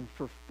mountain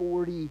for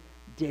 40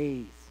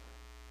 days.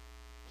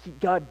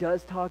 God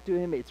does talk to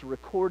him. It's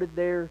recorded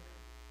there.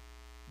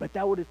 But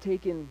that would have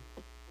taken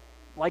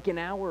like an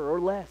hour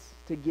or less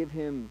to give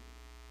him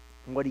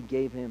what he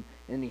gave him,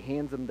 and he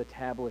hands him the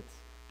tablets,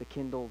 the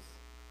Kindles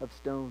of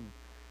stone.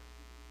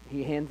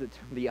 He hands it to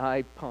him, the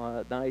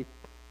iPads,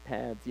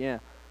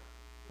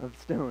 of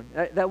stone.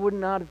 That would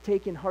not have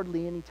taken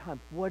hardly any time.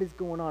 What is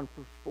going on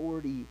for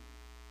 40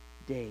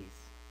 days?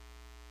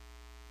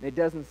 And it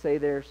doesn't say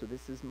there, so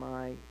this is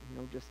my,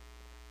 just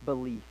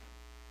belief.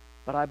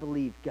 But I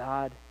believe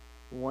God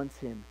wants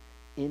him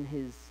in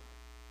his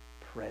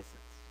presence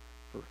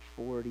for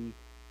 40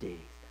 days.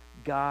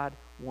 God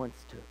wants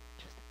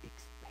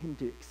him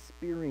to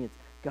experience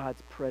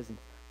God's presence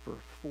for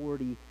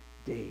 40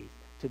 days,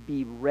 to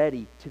be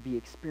ready to be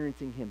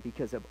experiencing him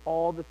because of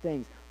all the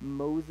things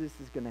Moses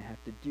is going to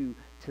have to do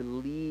to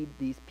lead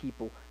these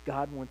people.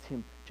 God wants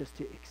him just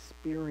to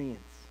experience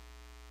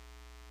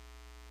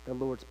the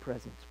Lord's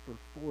presence for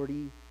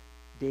 40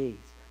 days.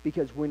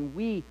 Because when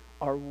we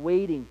are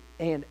waiting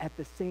and at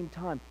the same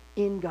time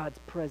in God's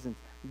presence,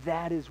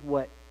 that is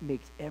what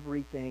makes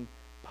everything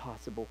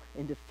possible.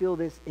 And to fill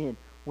this in,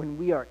 when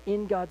we are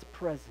in God's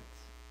presence,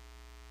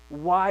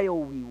 while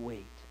we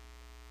wait,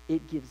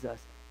 it gives us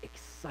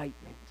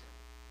excitement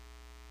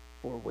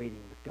for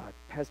waiting with God.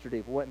 Pastor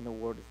Dave, what in the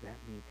world does that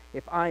mean?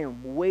 If I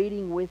am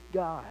waiting with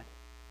God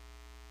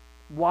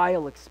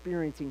while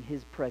experiencing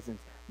his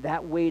presence,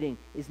 that waiting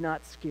is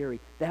not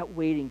scary. That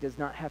waiting does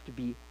not have to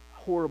be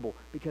horrible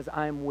because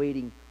I am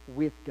waiting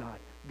with God.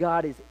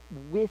 God is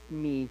with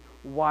me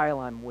while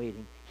I'm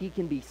waiting. He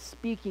can be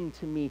speaking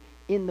to me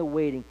in the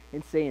waiting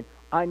and saying,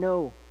 I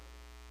know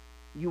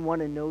you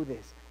want to know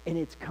this, and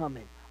it's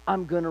coming.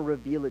 I'm going to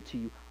reveal it to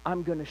you.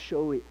 I'm going to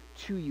show it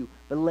to you,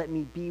 but let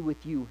me be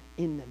with you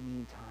in the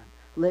meantime.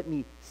 Let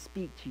me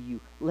speak to you.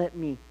 Let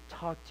me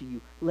talk to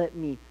you. Let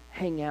me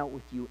hang out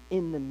with you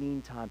in the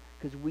meantime,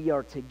 because we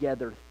are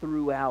together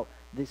throughout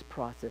this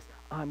process.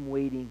 I'm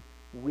waiting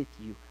with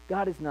you.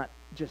 God is not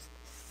just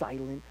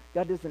silent.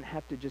 God doesn't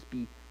have to just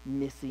be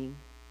missing.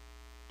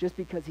 Just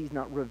because he's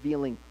not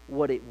revealing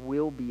what it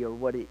will be or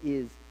what it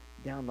is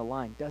down the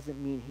line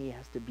doesn't mean he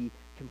has to be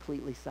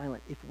completely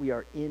silent if we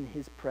are in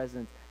his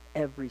presence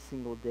every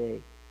single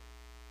day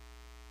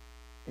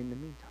in the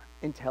meantime,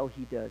 until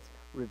he does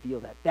reveal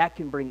that. That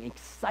can bring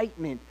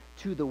excitement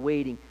to the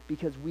waiting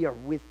because we are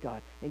with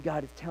God. And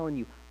God is telling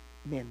you,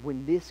 man,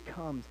 when this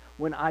comes,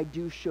 when I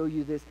do show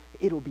you this,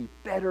 it'll be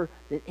better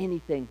than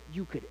anything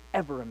you could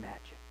ever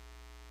imagine.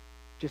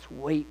 Just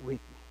wait with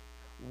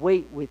me.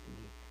 Wait with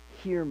me.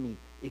 Hear me.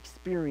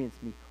 Experience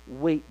me.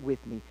 Wait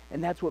with me.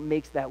 And that's what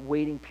makes that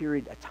waiting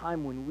period a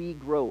time when we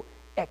grow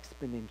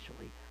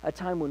exponentially. A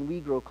time when we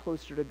grow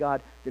closer to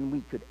God than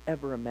we could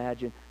ever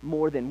imagine,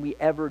 more than we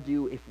ever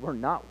do if we're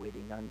not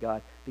waiting on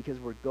God, because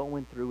we're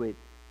going through it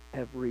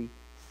every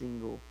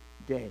single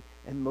day.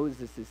 And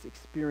Moses is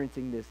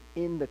experiencing this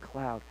in the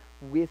cloud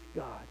with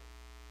God.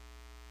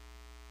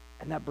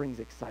 And that brings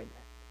excitement.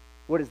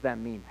 What does that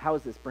mean? How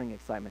does this bring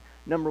excitement?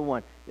 Number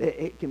one,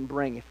 it can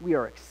bring, if we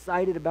are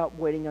excited about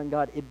waiting on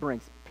God, it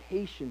brings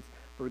patience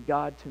for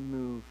God to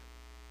move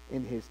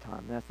in his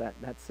time. That's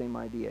that same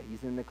idea.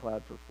 He's in the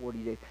cloud for 40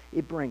 days.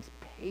 It brings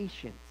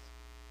patience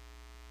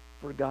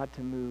for God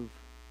to move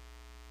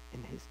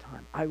in his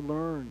time. I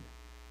learned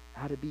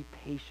how to be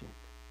patient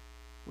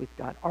with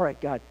God. All right,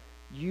 God,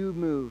 you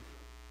move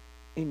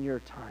in your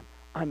time.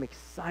 I'm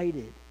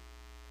excited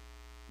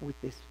with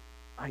this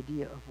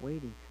idea of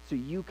waiting so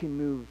you can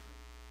move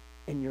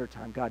in your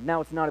time. God,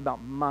 now it's not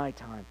about my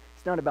time.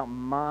 It's not about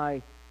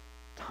my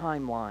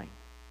timeline.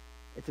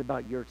 It's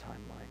about your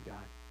timeline,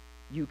 God.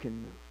 You can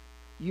move.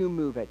 You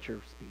move at your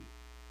speed.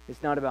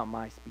 It's not about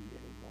my speed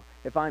anymore.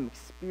 If I'm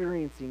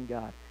experiencing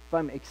God, if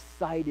I'm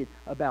excited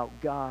about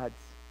God's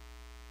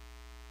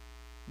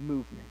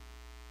movement,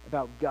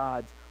 about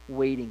God's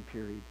waiting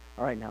period,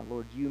 all right, now,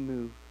 Lord, you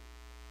move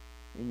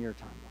in your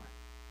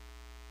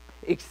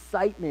timeline.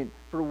 Excitement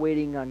for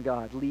waiting on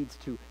God leads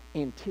to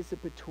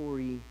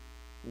anticipatory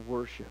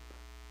worship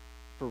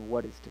for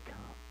what is to come.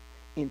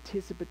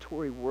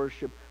 Anticipatory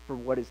worship for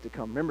what is to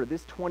come. Remember,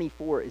 this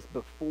 24 is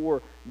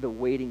before the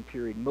waiting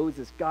period.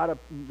 Moses got up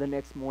the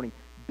next morning,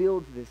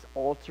 builds this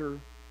altar,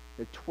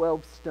 the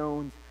 12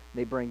 stones.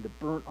 They bring the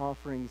burnt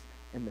offerings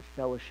and the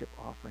fellowship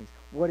offerings.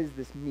 What does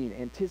this mean?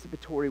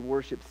 Anticipatory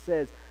worship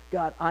says,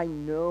 God, I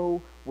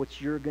know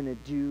what you're going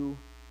to do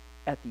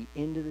at the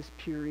end of this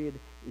period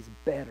is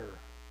better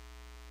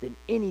than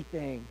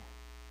anything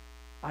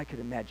I could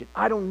imagine.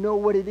 I don't know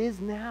what it is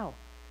now.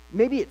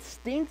 Maybe it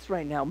stinks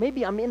right now.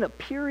 Maybe I'm in a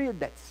period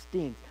that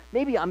stinks.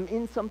 Maybe I'm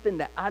in something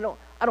that I don't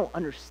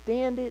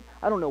understand it.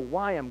 I don't know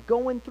why I'm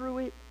going through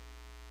it.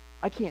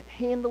 I can't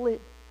handle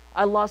it.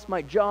 I lost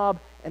my job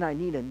and I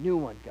need a new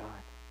one,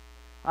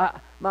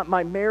 God.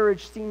 My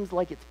marriage seems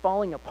like it's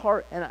falling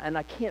apart and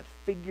I can't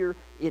figure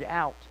it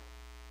out.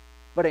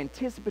 But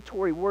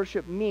anticipatory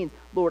worship means,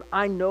 Lord,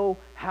 I know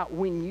how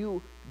when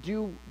you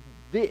do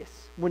this,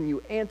 when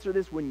you answer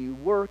this, when you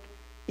work,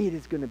 it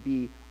is going to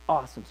be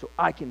awesome. So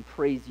I can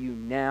praise you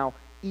now,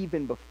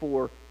 even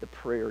before the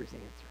prayer is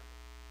answered.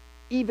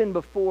 Even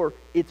before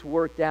it's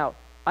worked out,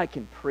 I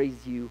can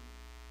praise you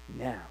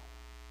now.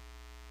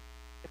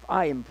 If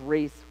I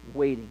embrace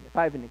waiting, if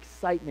I have an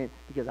excitement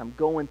because I'm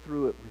going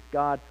through it with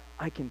God,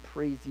 I can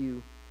praise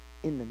you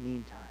in the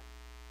meantime.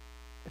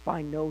 If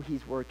I know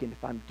he's working,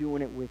 if I'm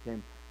doing it with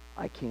him,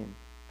 I can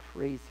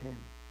praise him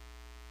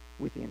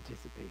with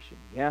anticipation.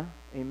 Yeah?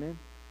 Amen?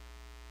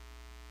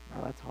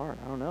 Oh, that's hard.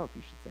 I don't know if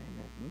you should say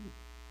amen.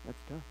 That's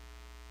tough.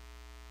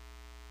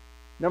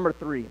 Number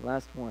 3,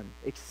 last one.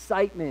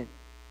 Excitement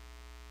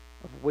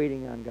of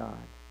waiting on God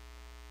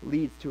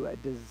leads to a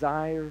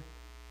desire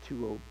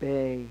to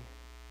obey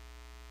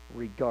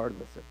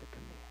regardless of the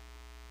command.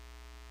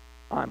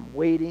 I'm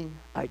waiting.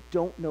 I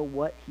don't know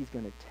what he's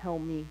going to tell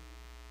me,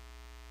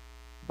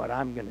 but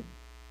I'm going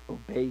to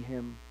obey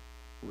him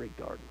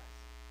regardless.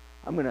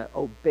 I'm going to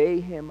obey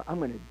him. I'm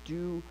going to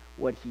do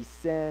what he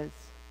says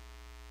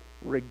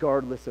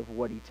regardless of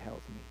what he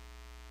tells me.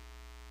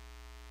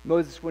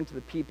 Moses went to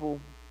the people.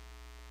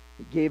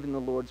 He gave them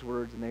the Lord's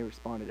words, and they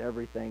responded,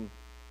 everything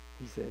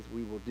he says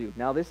we will do.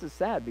 Now, this is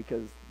sad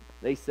because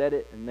they said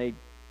it, and they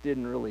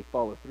didn't really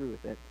follow through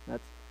with it.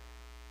 That's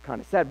kind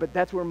of sad, but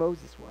that's where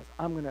Moses was.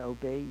 I'm going to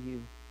obey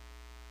you,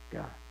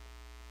 God.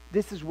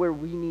 This is where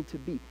we need to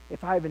be.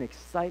 If I have an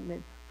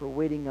excitement for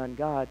waiting on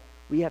God,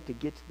 we have to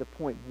get to the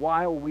point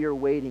while we are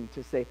waiting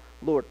to say,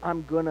 Lord,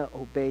 I'm going to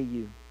obey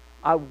you.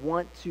 I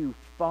want to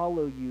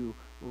follow you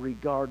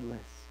regardless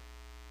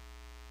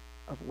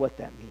of what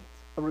that means,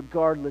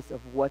 regardless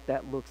of what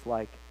that looks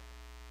like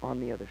on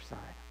the other side.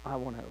 I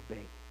want to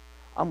obey.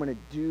 I'm going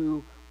to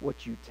do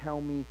what you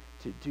tell me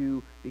to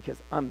do because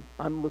I'm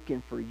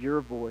looking for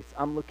your voice.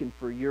 I'm looking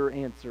for your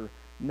answer,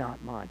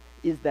 not mine.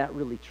 Is that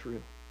really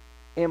true?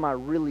 Am I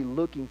really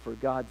looking for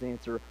God's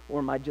answer, or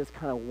am I just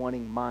kind of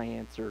wanting my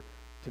answer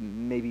to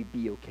maybe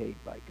be okayed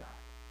by God?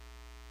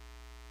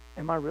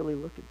 Am I really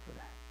looking for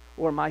that?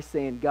 Or am I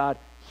saying, God,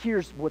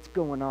 here's what's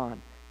going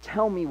on.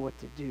 Tell me what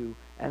to do,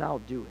 and I'll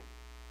do it.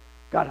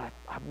 God,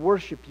 I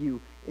worship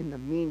you in the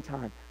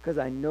meantime because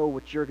I know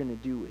what you're going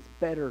to do is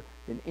better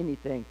than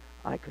anything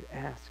I could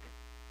ask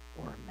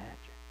or imagine.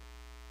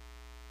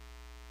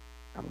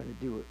 I'm going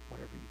to do it,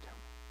 whatever you tell me.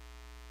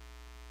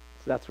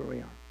 So that's where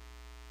we are.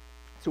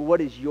 So what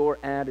is your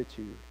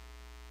attitude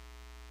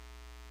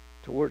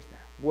towards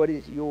that? What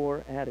is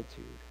your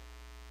attitude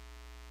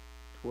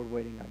toward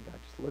waiting on God?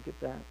 Just look at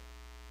that.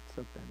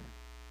 Soak that in.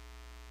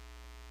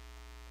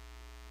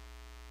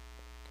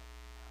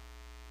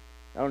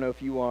 I don't know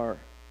if you are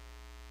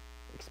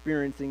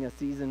experiencing a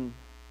season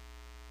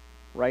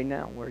right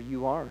now where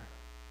you are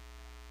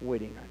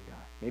waiting on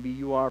God. Maybe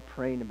you are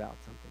praying about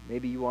something.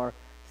 Maybe you are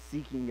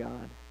seeking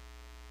God.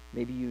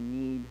 Maybe you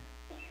need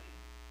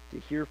to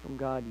hear from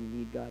God. You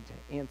need God to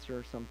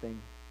answer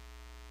something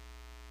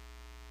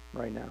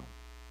right now.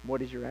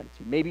 What is your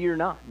attitude? Maybe you're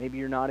not. Maybe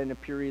you're not in a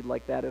period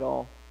like that at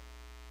all.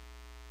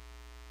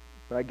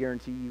 But I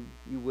guarantee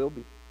you will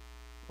be.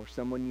 Or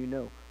someone you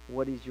know.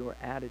 What is your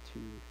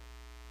attitude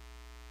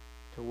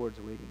towards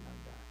waiting on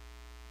God?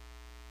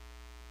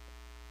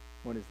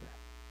 What is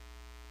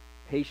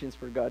that? Patience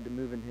for God to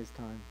move in his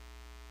time.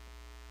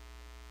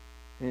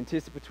 An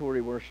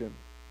anticipatory worship.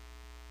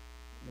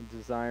 A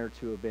desire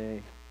to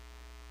obey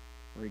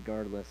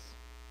regardless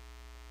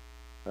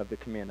of the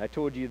command. I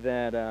told you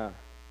that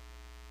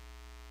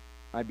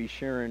I'd be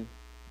sharing,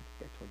 I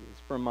think I told you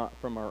this,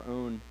 from our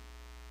own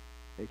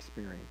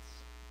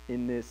experience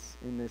in this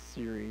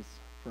series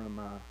from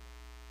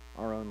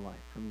our own life,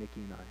 from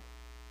Nikki and I.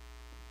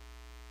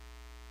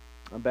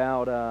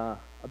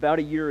 About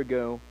a year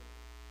ago,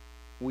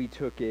 we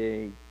took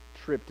a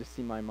trip to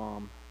see my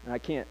mom, and I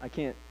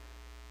can't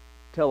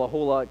tell a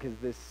whole lot because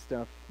this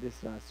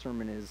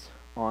sermon is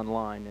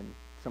online, and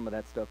some of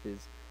that stuff is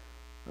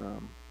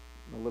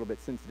a little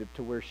bit sensitive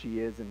to where she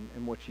is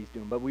and what she's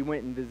doing. But we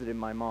went and visited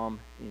my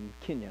mom in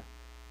Kenya,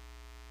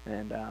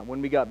 and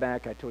when we got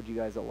back, I told you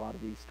guys a lot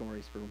of these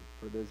stories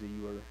for those of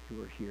you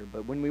who are here.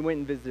 But when we went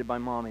and visited my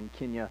mom in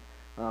Kenya,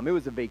 it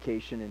was a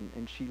vacation,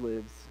 and she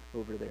lives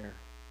over there.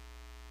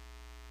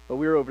 But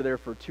we were over there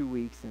for 2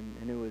 weeks,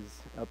 and it was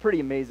a pretty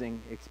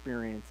amazing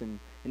experience. And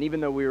even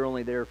though we were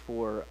only there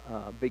for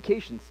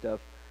vacation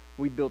stuff,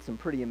 we built some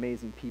pretty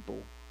amazing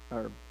people,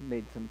 or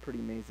made some pretty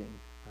amazing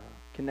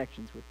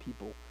connections with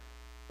people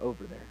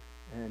over there.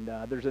 And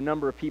there's a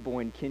number of people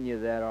in Kenya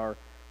that are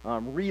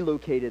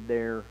relocated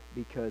there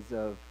because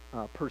of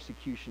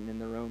persecution in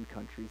their own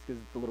countries,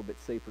 because it's a little bit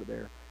safer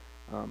there,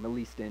 at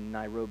least in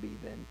Nairobi,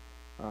 than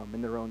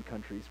in their own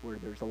countries, where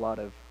there's a lot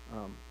of,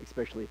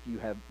 especially if you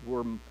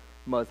were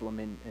Muslim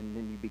and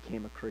then you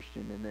became a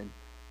Christian, and then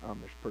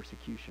there's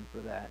persecution for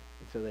that.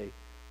 And so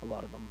a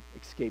lot of them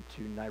escaped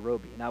to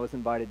Nairobi. And I was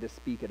invited to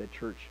speak at a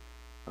church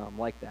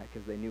like that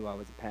because they knew I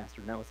was a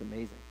pastor, and that was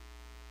amazing.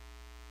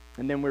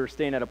 And then we were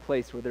staying at a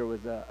place where there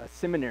was a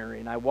seminary,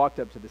 and I walked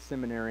up to the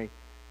seminary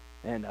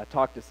and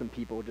talked to some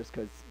people just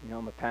because,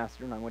 I'm a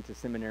pastor and I went to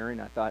seminary,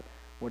 and I thought,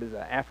 what is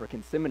an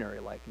African seminary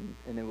like?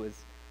 And it was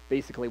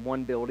basically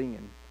one building,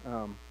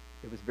 and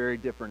it was very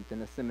different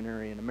than a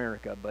seminary in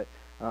America, but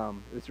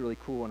it was really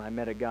cool. And I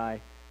met a guy,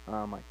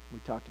 we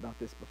talked about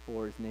this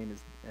before, his name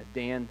is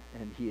Dan,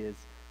 and he is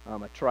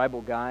a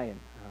tribal guy, and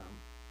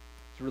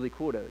it's really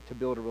cool to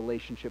build a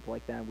relationship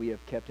like that. We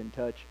have kept in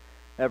touch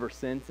ever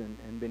since,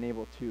 and been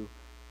able to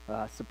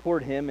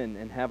support him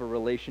and have a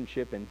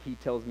relationship. And he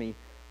tells me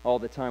all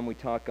the time, we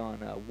talk on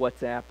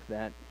WhatsApp,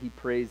 that he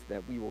prays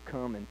that we will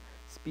come and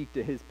speak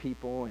to his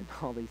people and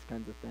all these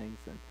kinds of things.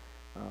 And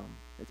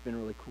it's been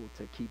really cool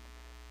to keep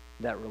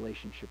that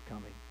relationship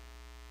coming.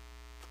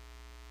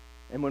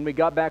 And when we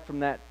got back from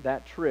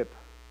that trip,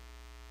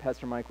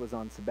 Pastor Mike was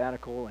on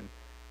sabbatical, and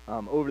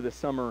over the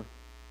summer,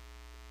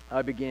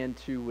 I began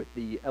to, with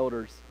the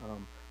elders,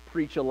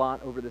 preach a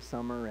lot over the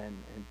summer, and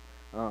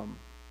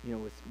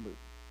was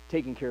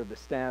taking care of the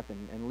staff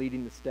and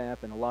leading the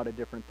staff and a lot of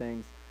different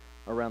things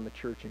around the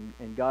church.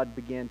 And God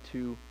began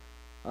to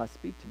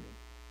speak to me.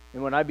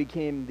 And when I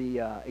became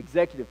the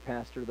executive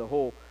pastor, the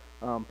whole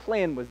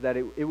plan was that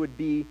it would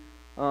be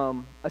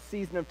a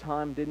season of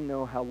time. Didn't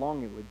know how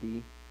long it would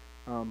be.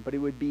 But it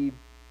would be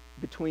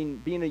between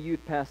being a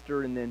youth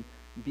pastor and then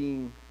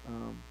being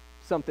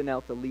something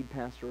else, a lead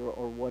pastor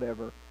or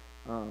whatever,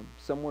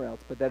 somewhere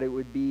else. But that it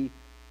would be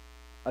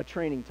a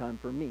training time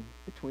for me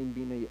between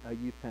being a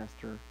youth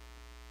pastor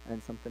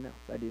and something else.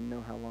 I didn't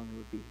know how long it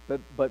would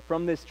be. But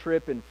from this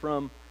trip and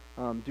from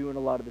doing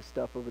a lot of the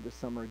stuff over the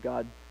summer,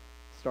 God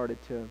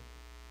started to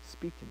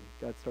speak to me.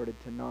 God started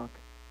to knock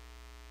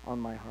on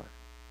my heart.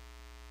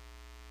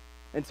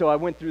 And so I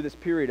went through this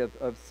period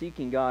of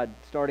seeking God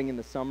starting in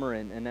the summer,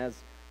 and as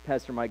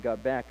Pastor Mike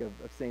got back, of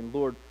saying,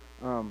 Lord,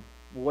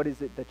 what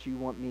is it that you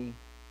want me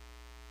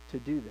to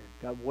do then?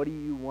 God, what do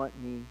you want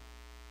me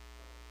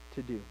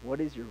to do? What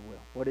is your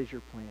will? What is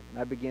your plan? And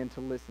I began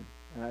to listen,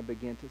 and I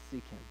began to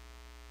seek him.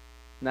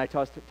 And I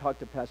talked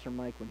to Pastor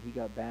Mike when he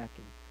got back,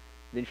 and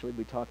eventually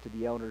we talked to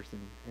the elders,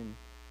 and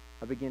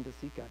I began to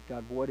seek God.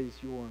 God, what is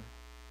your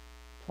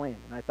plan?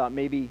 And I thought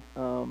maybe,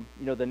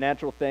 the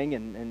natural thing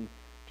and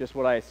just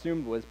what I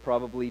assumed was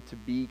probably to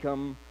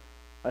become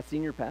a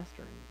senior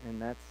pastor.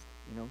 And that's,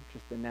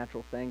 just the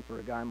natural thing for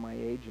a guy my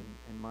age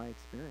and my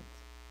experience.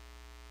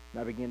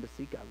 And I began to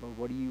seek God. Lord,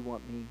 what do you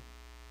want me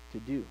to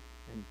do?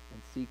 And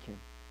seek him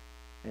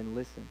and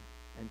listen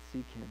and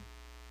seek him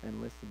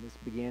and listen. This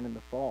began in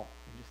the fall.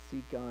 And just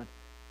seek God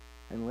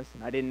and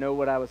listen. I didn't know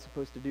what I was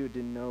supposed to do.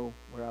 Didn't know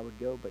where I would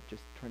go, but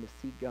just trying to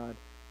seek God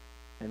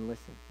and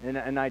listen.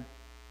 And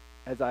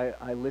as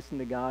I listened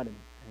to God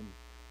and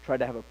tried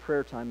to have a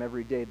prayer time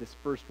every day, this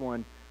first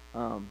one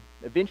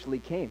eventually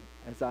came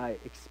as I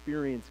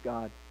experienced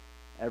God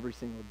every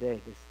single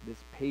day. This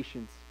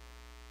patience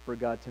for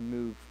God to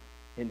move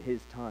in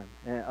his time.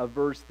 And a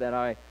verse that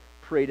I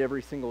prayed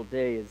every single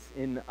day is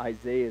in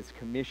Isaiah's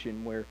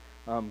commission, where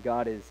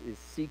God is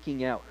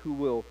seeking out who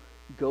will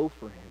go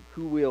for him,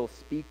 who will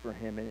speak for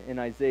him. And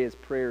Isaiah's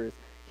prayer is,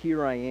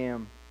 "Here I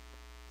am,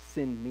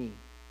 send me."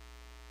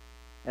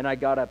 And I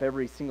got up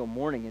every single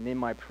morning, and in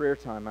my prayer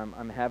time,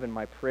 I'm having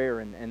my prayer,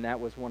 and that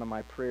was one of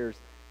my prayers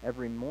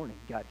every morning.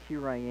 God,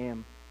 here I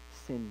am,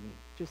 send me.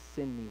 Just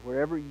send me.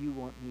 Wherever you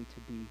want me to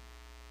be,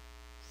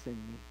 send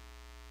me.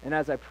 And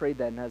as I prayed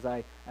that, and as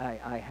I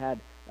had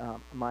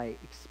my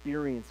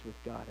experience with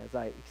God, as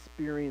I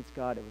experienced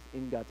God, it was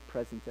in God's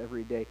presence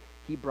every day,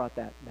 he brought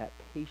that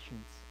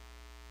patience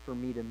for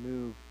me to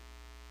move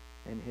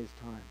in his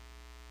time.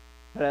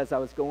 But as I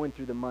was going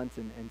through the months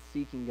and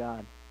seeking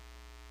God,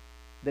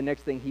 the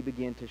next thing he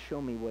began to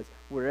show me was,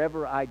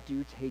 wherever I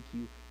do take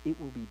you, it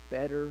will be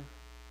better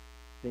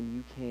than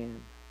you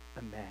can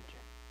imagine.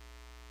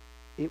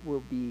 It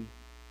will be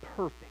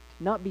perfect.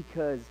 Not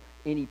because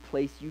any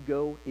place you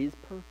go is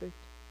perfect,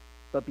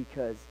 but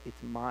because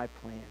it's my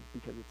plan,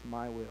 because it's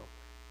my will,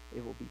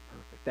 it will be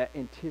perfect. That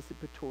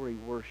anticipatory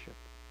worship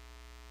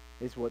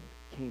is what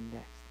came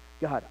next.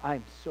 God,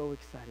 I'm so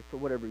excited for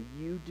whatever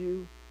you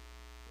do.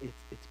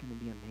 It's going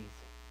to be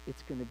amazing.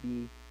 It's going to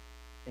be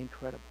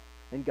incredible.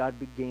 And God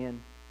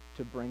began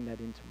to bring that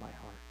into my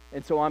heart.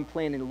 And so I'm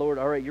planning, Lord,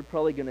 all right, you're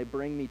probably going to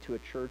bring me to a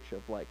church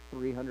of like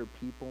 300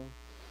 people.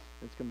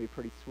 It's going to be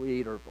pretty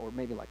sweet, or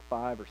maybe like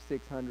 500 or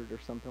 600 or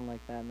something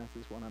like that. And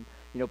this is what I'm,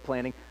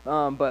 planning.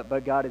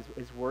 But God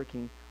is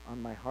working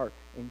on my heart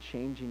and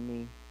changing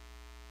me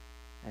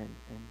and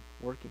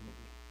working in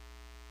me.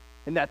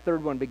 And that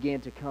third one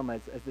began to come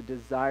as a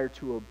desire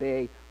to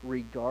obey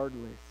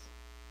regardless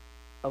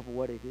of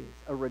what it is,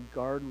 or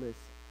regardless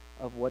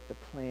of what the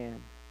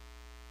plan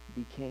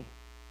became.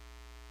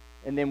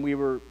 And then we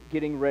were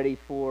getting ready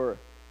for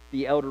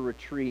the elder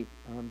retreat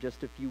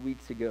just a few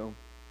weeks ago.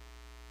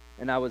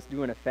 And I was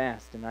doing a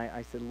fast, and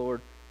I said,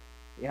 Lord,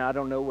 I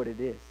don't know what it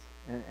is.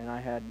 And I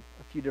had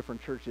a few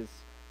different churches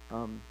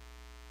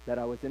that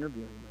I was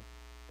interviewing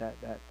with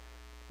that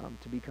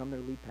to become their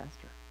lead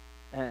pastor.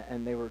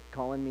 And they were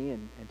calling me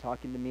and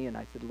talking to me, and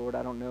I said, Lord,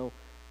 I don't know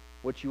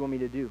what you want me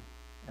to do.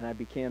 And I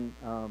began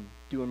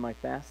doing my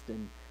fast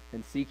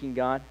and seeking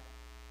God.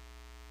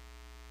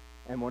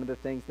 And one of the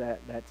things that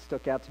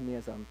stuck out to me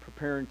as I'm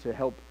preparing to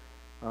help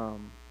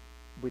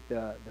with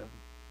the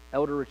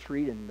elder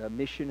retreat and the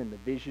mission and the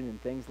vision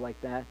and things like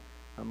that,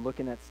 I'm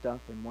looking at stuff,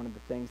 and one of the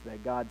things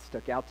that God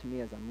stuck out to me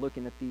as I'm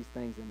looking at these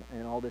things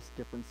and all this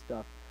different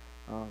stuff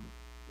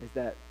is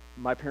that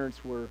my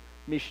parents were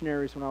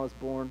missionaries when I was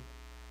born,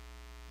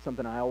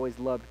 something I always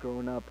loved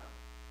growing up,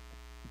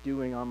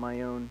 doing on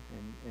my own,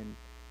 and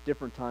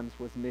different times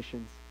was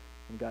missions,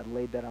 and God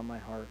laid that on my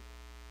heart.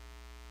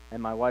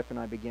 And my wife and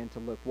I began to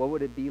look, what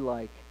would it be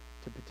like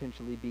to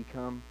potentially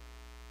become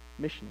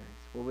missionaries?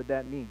 What would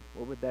that mean?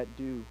 What would that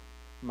do?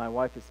 My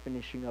wife is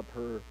finishing up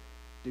her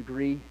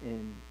degree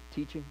in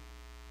teaching,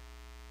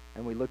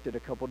 and we looked at a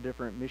couple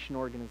different mission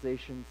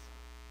organizations,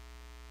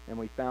 and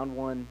we found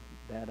one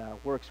that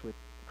works with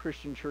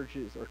Christian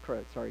churches,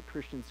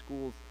 Christian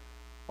schools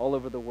all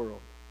over the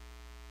world.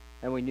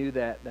 And we knew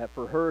that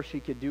for her, she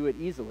could do it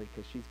easily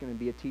because she's going to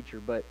be a teacher.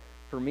 But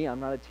for me,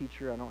 I'm not a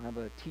teacher. I don't have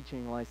a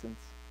teaching license.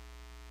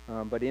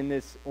 But in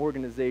this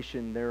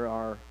organization, there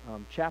are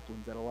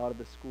chaplains at a lot of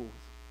the schools.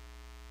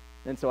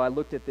 And so I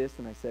looked at this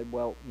and I said,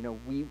 well,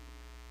 we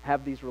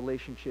have these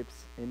relationships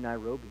in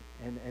Nairobi,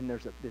 and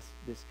there's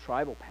this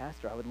tribal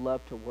pastor I would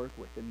love to work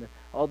with, and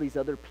all these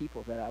other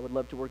people that I would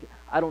love to work with.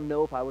 I don't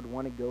know if I would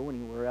want to go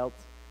anywhere else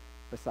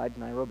besides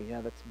Nairobi.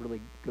 Yeah, that's really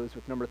goes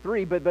with number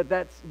 3, but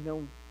that's,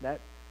 that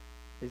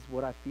is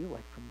what I feel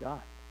like from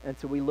God. And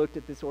so we looked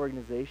at this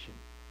organization,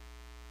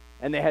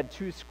 and they had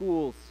 2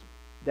 schools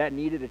that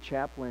needed a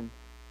chaplain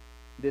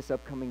this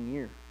upcoming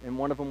year. And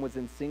one of them was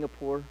in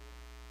Singapore,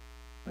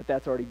 but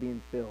that's already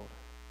being filled.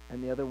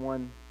 And the other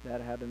one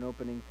that had an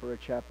opening for a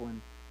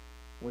chaplain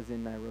was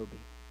in Nairobi.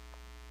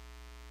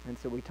 And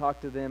so we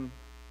talked to them,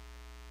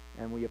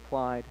 and we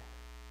applied,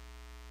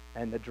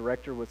 and the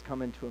director was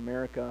coming to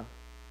America,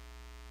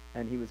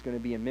 and he was going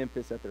to be in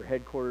Memphis at their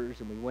headquarters,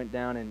 and we went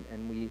down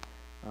and we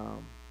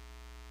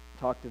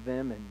talked to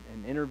them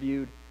and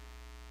interviewed.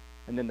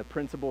 And then the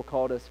principal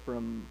called us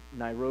from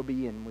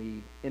Nairobi, and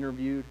we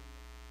interviewed.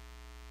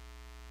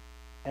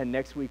 And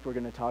next week we're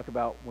going to talk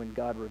about when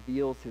God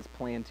reveals his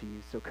plan to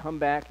you. So come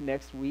back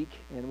next week,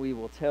 and we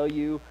will tell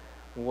you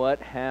what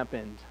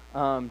happened.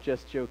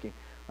 Just joking.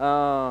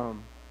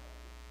 And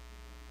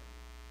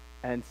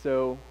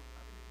so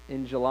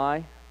in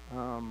July,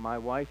 my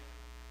wife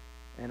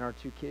and our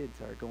 2 kids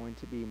are going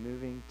to be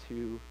moving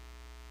to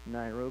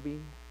Nairobi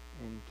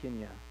in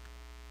Kenya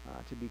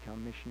to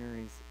become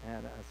missionaries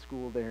at a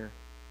school there,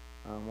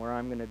 where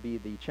I'm going to be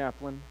the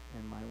chaplain,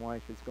 and my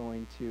wife is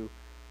going to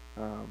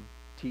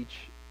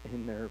teach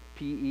in their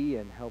PE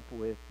and help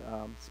with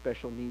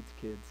special needs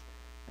kids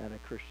at a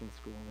Christian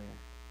school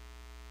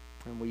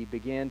there. And we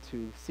began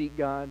to seek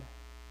God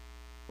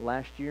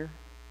last year,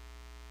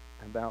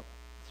 about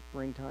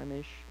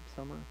springtime-ish,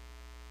 summer.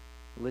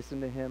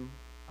 Listen to him,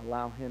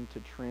 allow him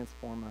to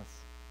transform us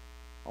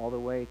all the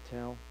way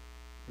till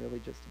really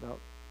just about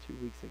 2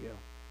 weeks ago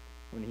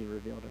when he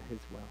revealed his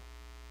will.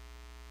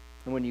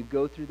 And when you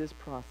go through this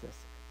process,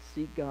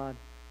 seek God,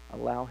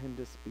 allow him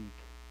to speak.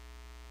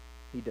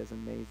 He does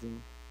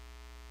amazing,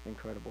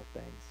 incredible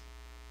things.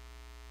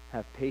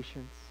 Have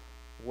patience,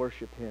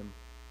 worship him,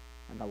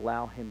 and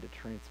allow him to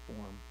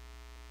transform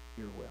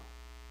your will.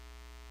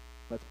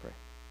 Let's pray.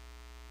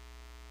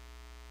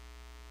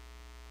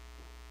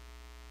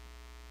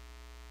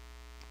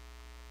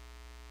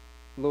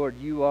 Lord,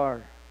 you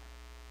are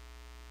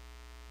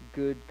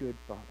good, good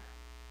Father.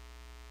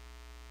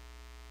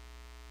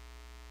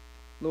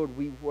 Lord,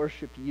 we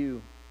worship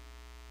you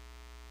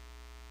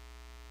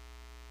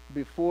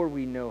before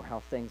we know how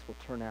things will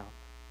turn out,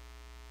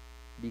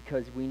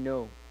 because we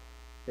know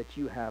that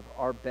you have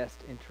our best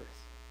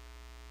interests,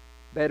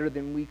 better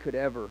than we could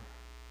ever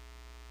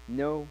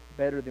know,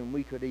 better than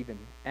we could even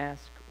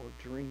ask or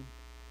dream.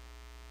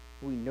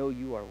 We know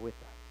you are with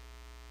us.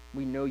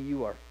 We know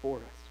you are for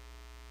us.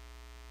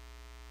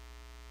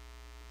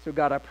 So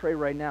God, I pray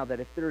right now that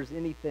if there is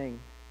anything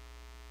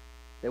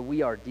that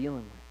we are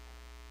dealing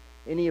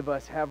with, any of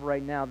us have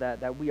right now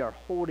that we are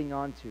holding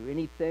on to,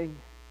 anything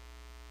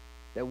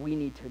that we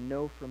need to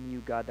know from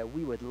you, God, that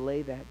we would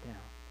lay that down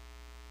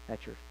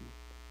at your feet.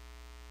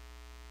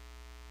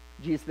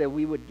 Jesus, that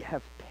we would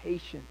have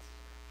patience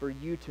for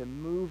you to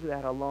move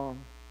that along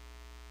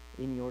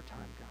in your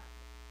time, God.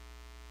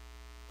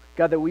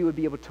 God, that we would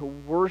be able to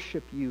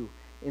worship you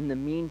in the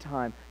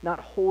meantime, not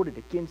hold it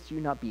against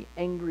you, not be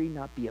angry,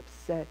 not be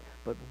upset,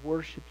 but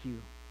worship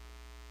you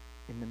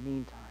in the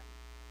meantime.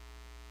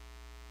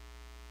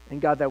 And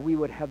God, that we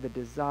would have the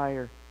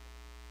desire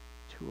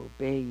to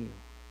obey you,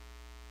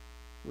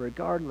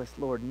 regardless,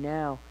 Lord,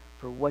 now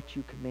for what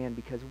you command,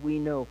 because we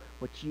know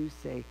what you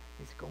say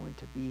is going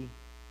to be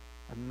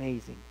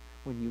amazing.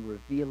 When you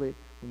reveal it,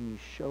 when you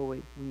show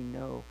it, we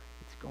know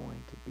it's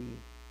going to be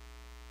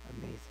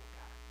amazing,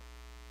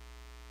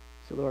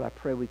 God. So, Lord, I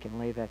pray we can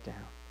lay that down.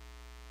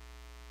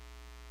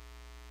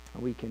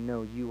 And we can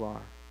know you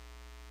are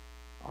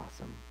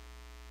awesome,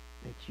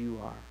 that you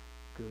are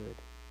good,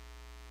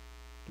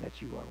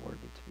 that you are worthy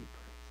to be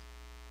praised.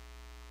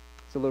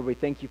 So, Lord, we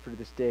thank you for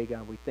this day,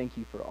 God. We thank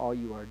you for all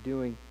you are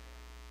doing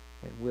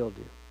and will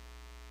do.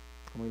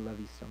 And we love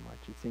you so much.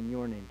 It's in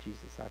your name,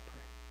 Jesus, I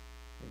pray.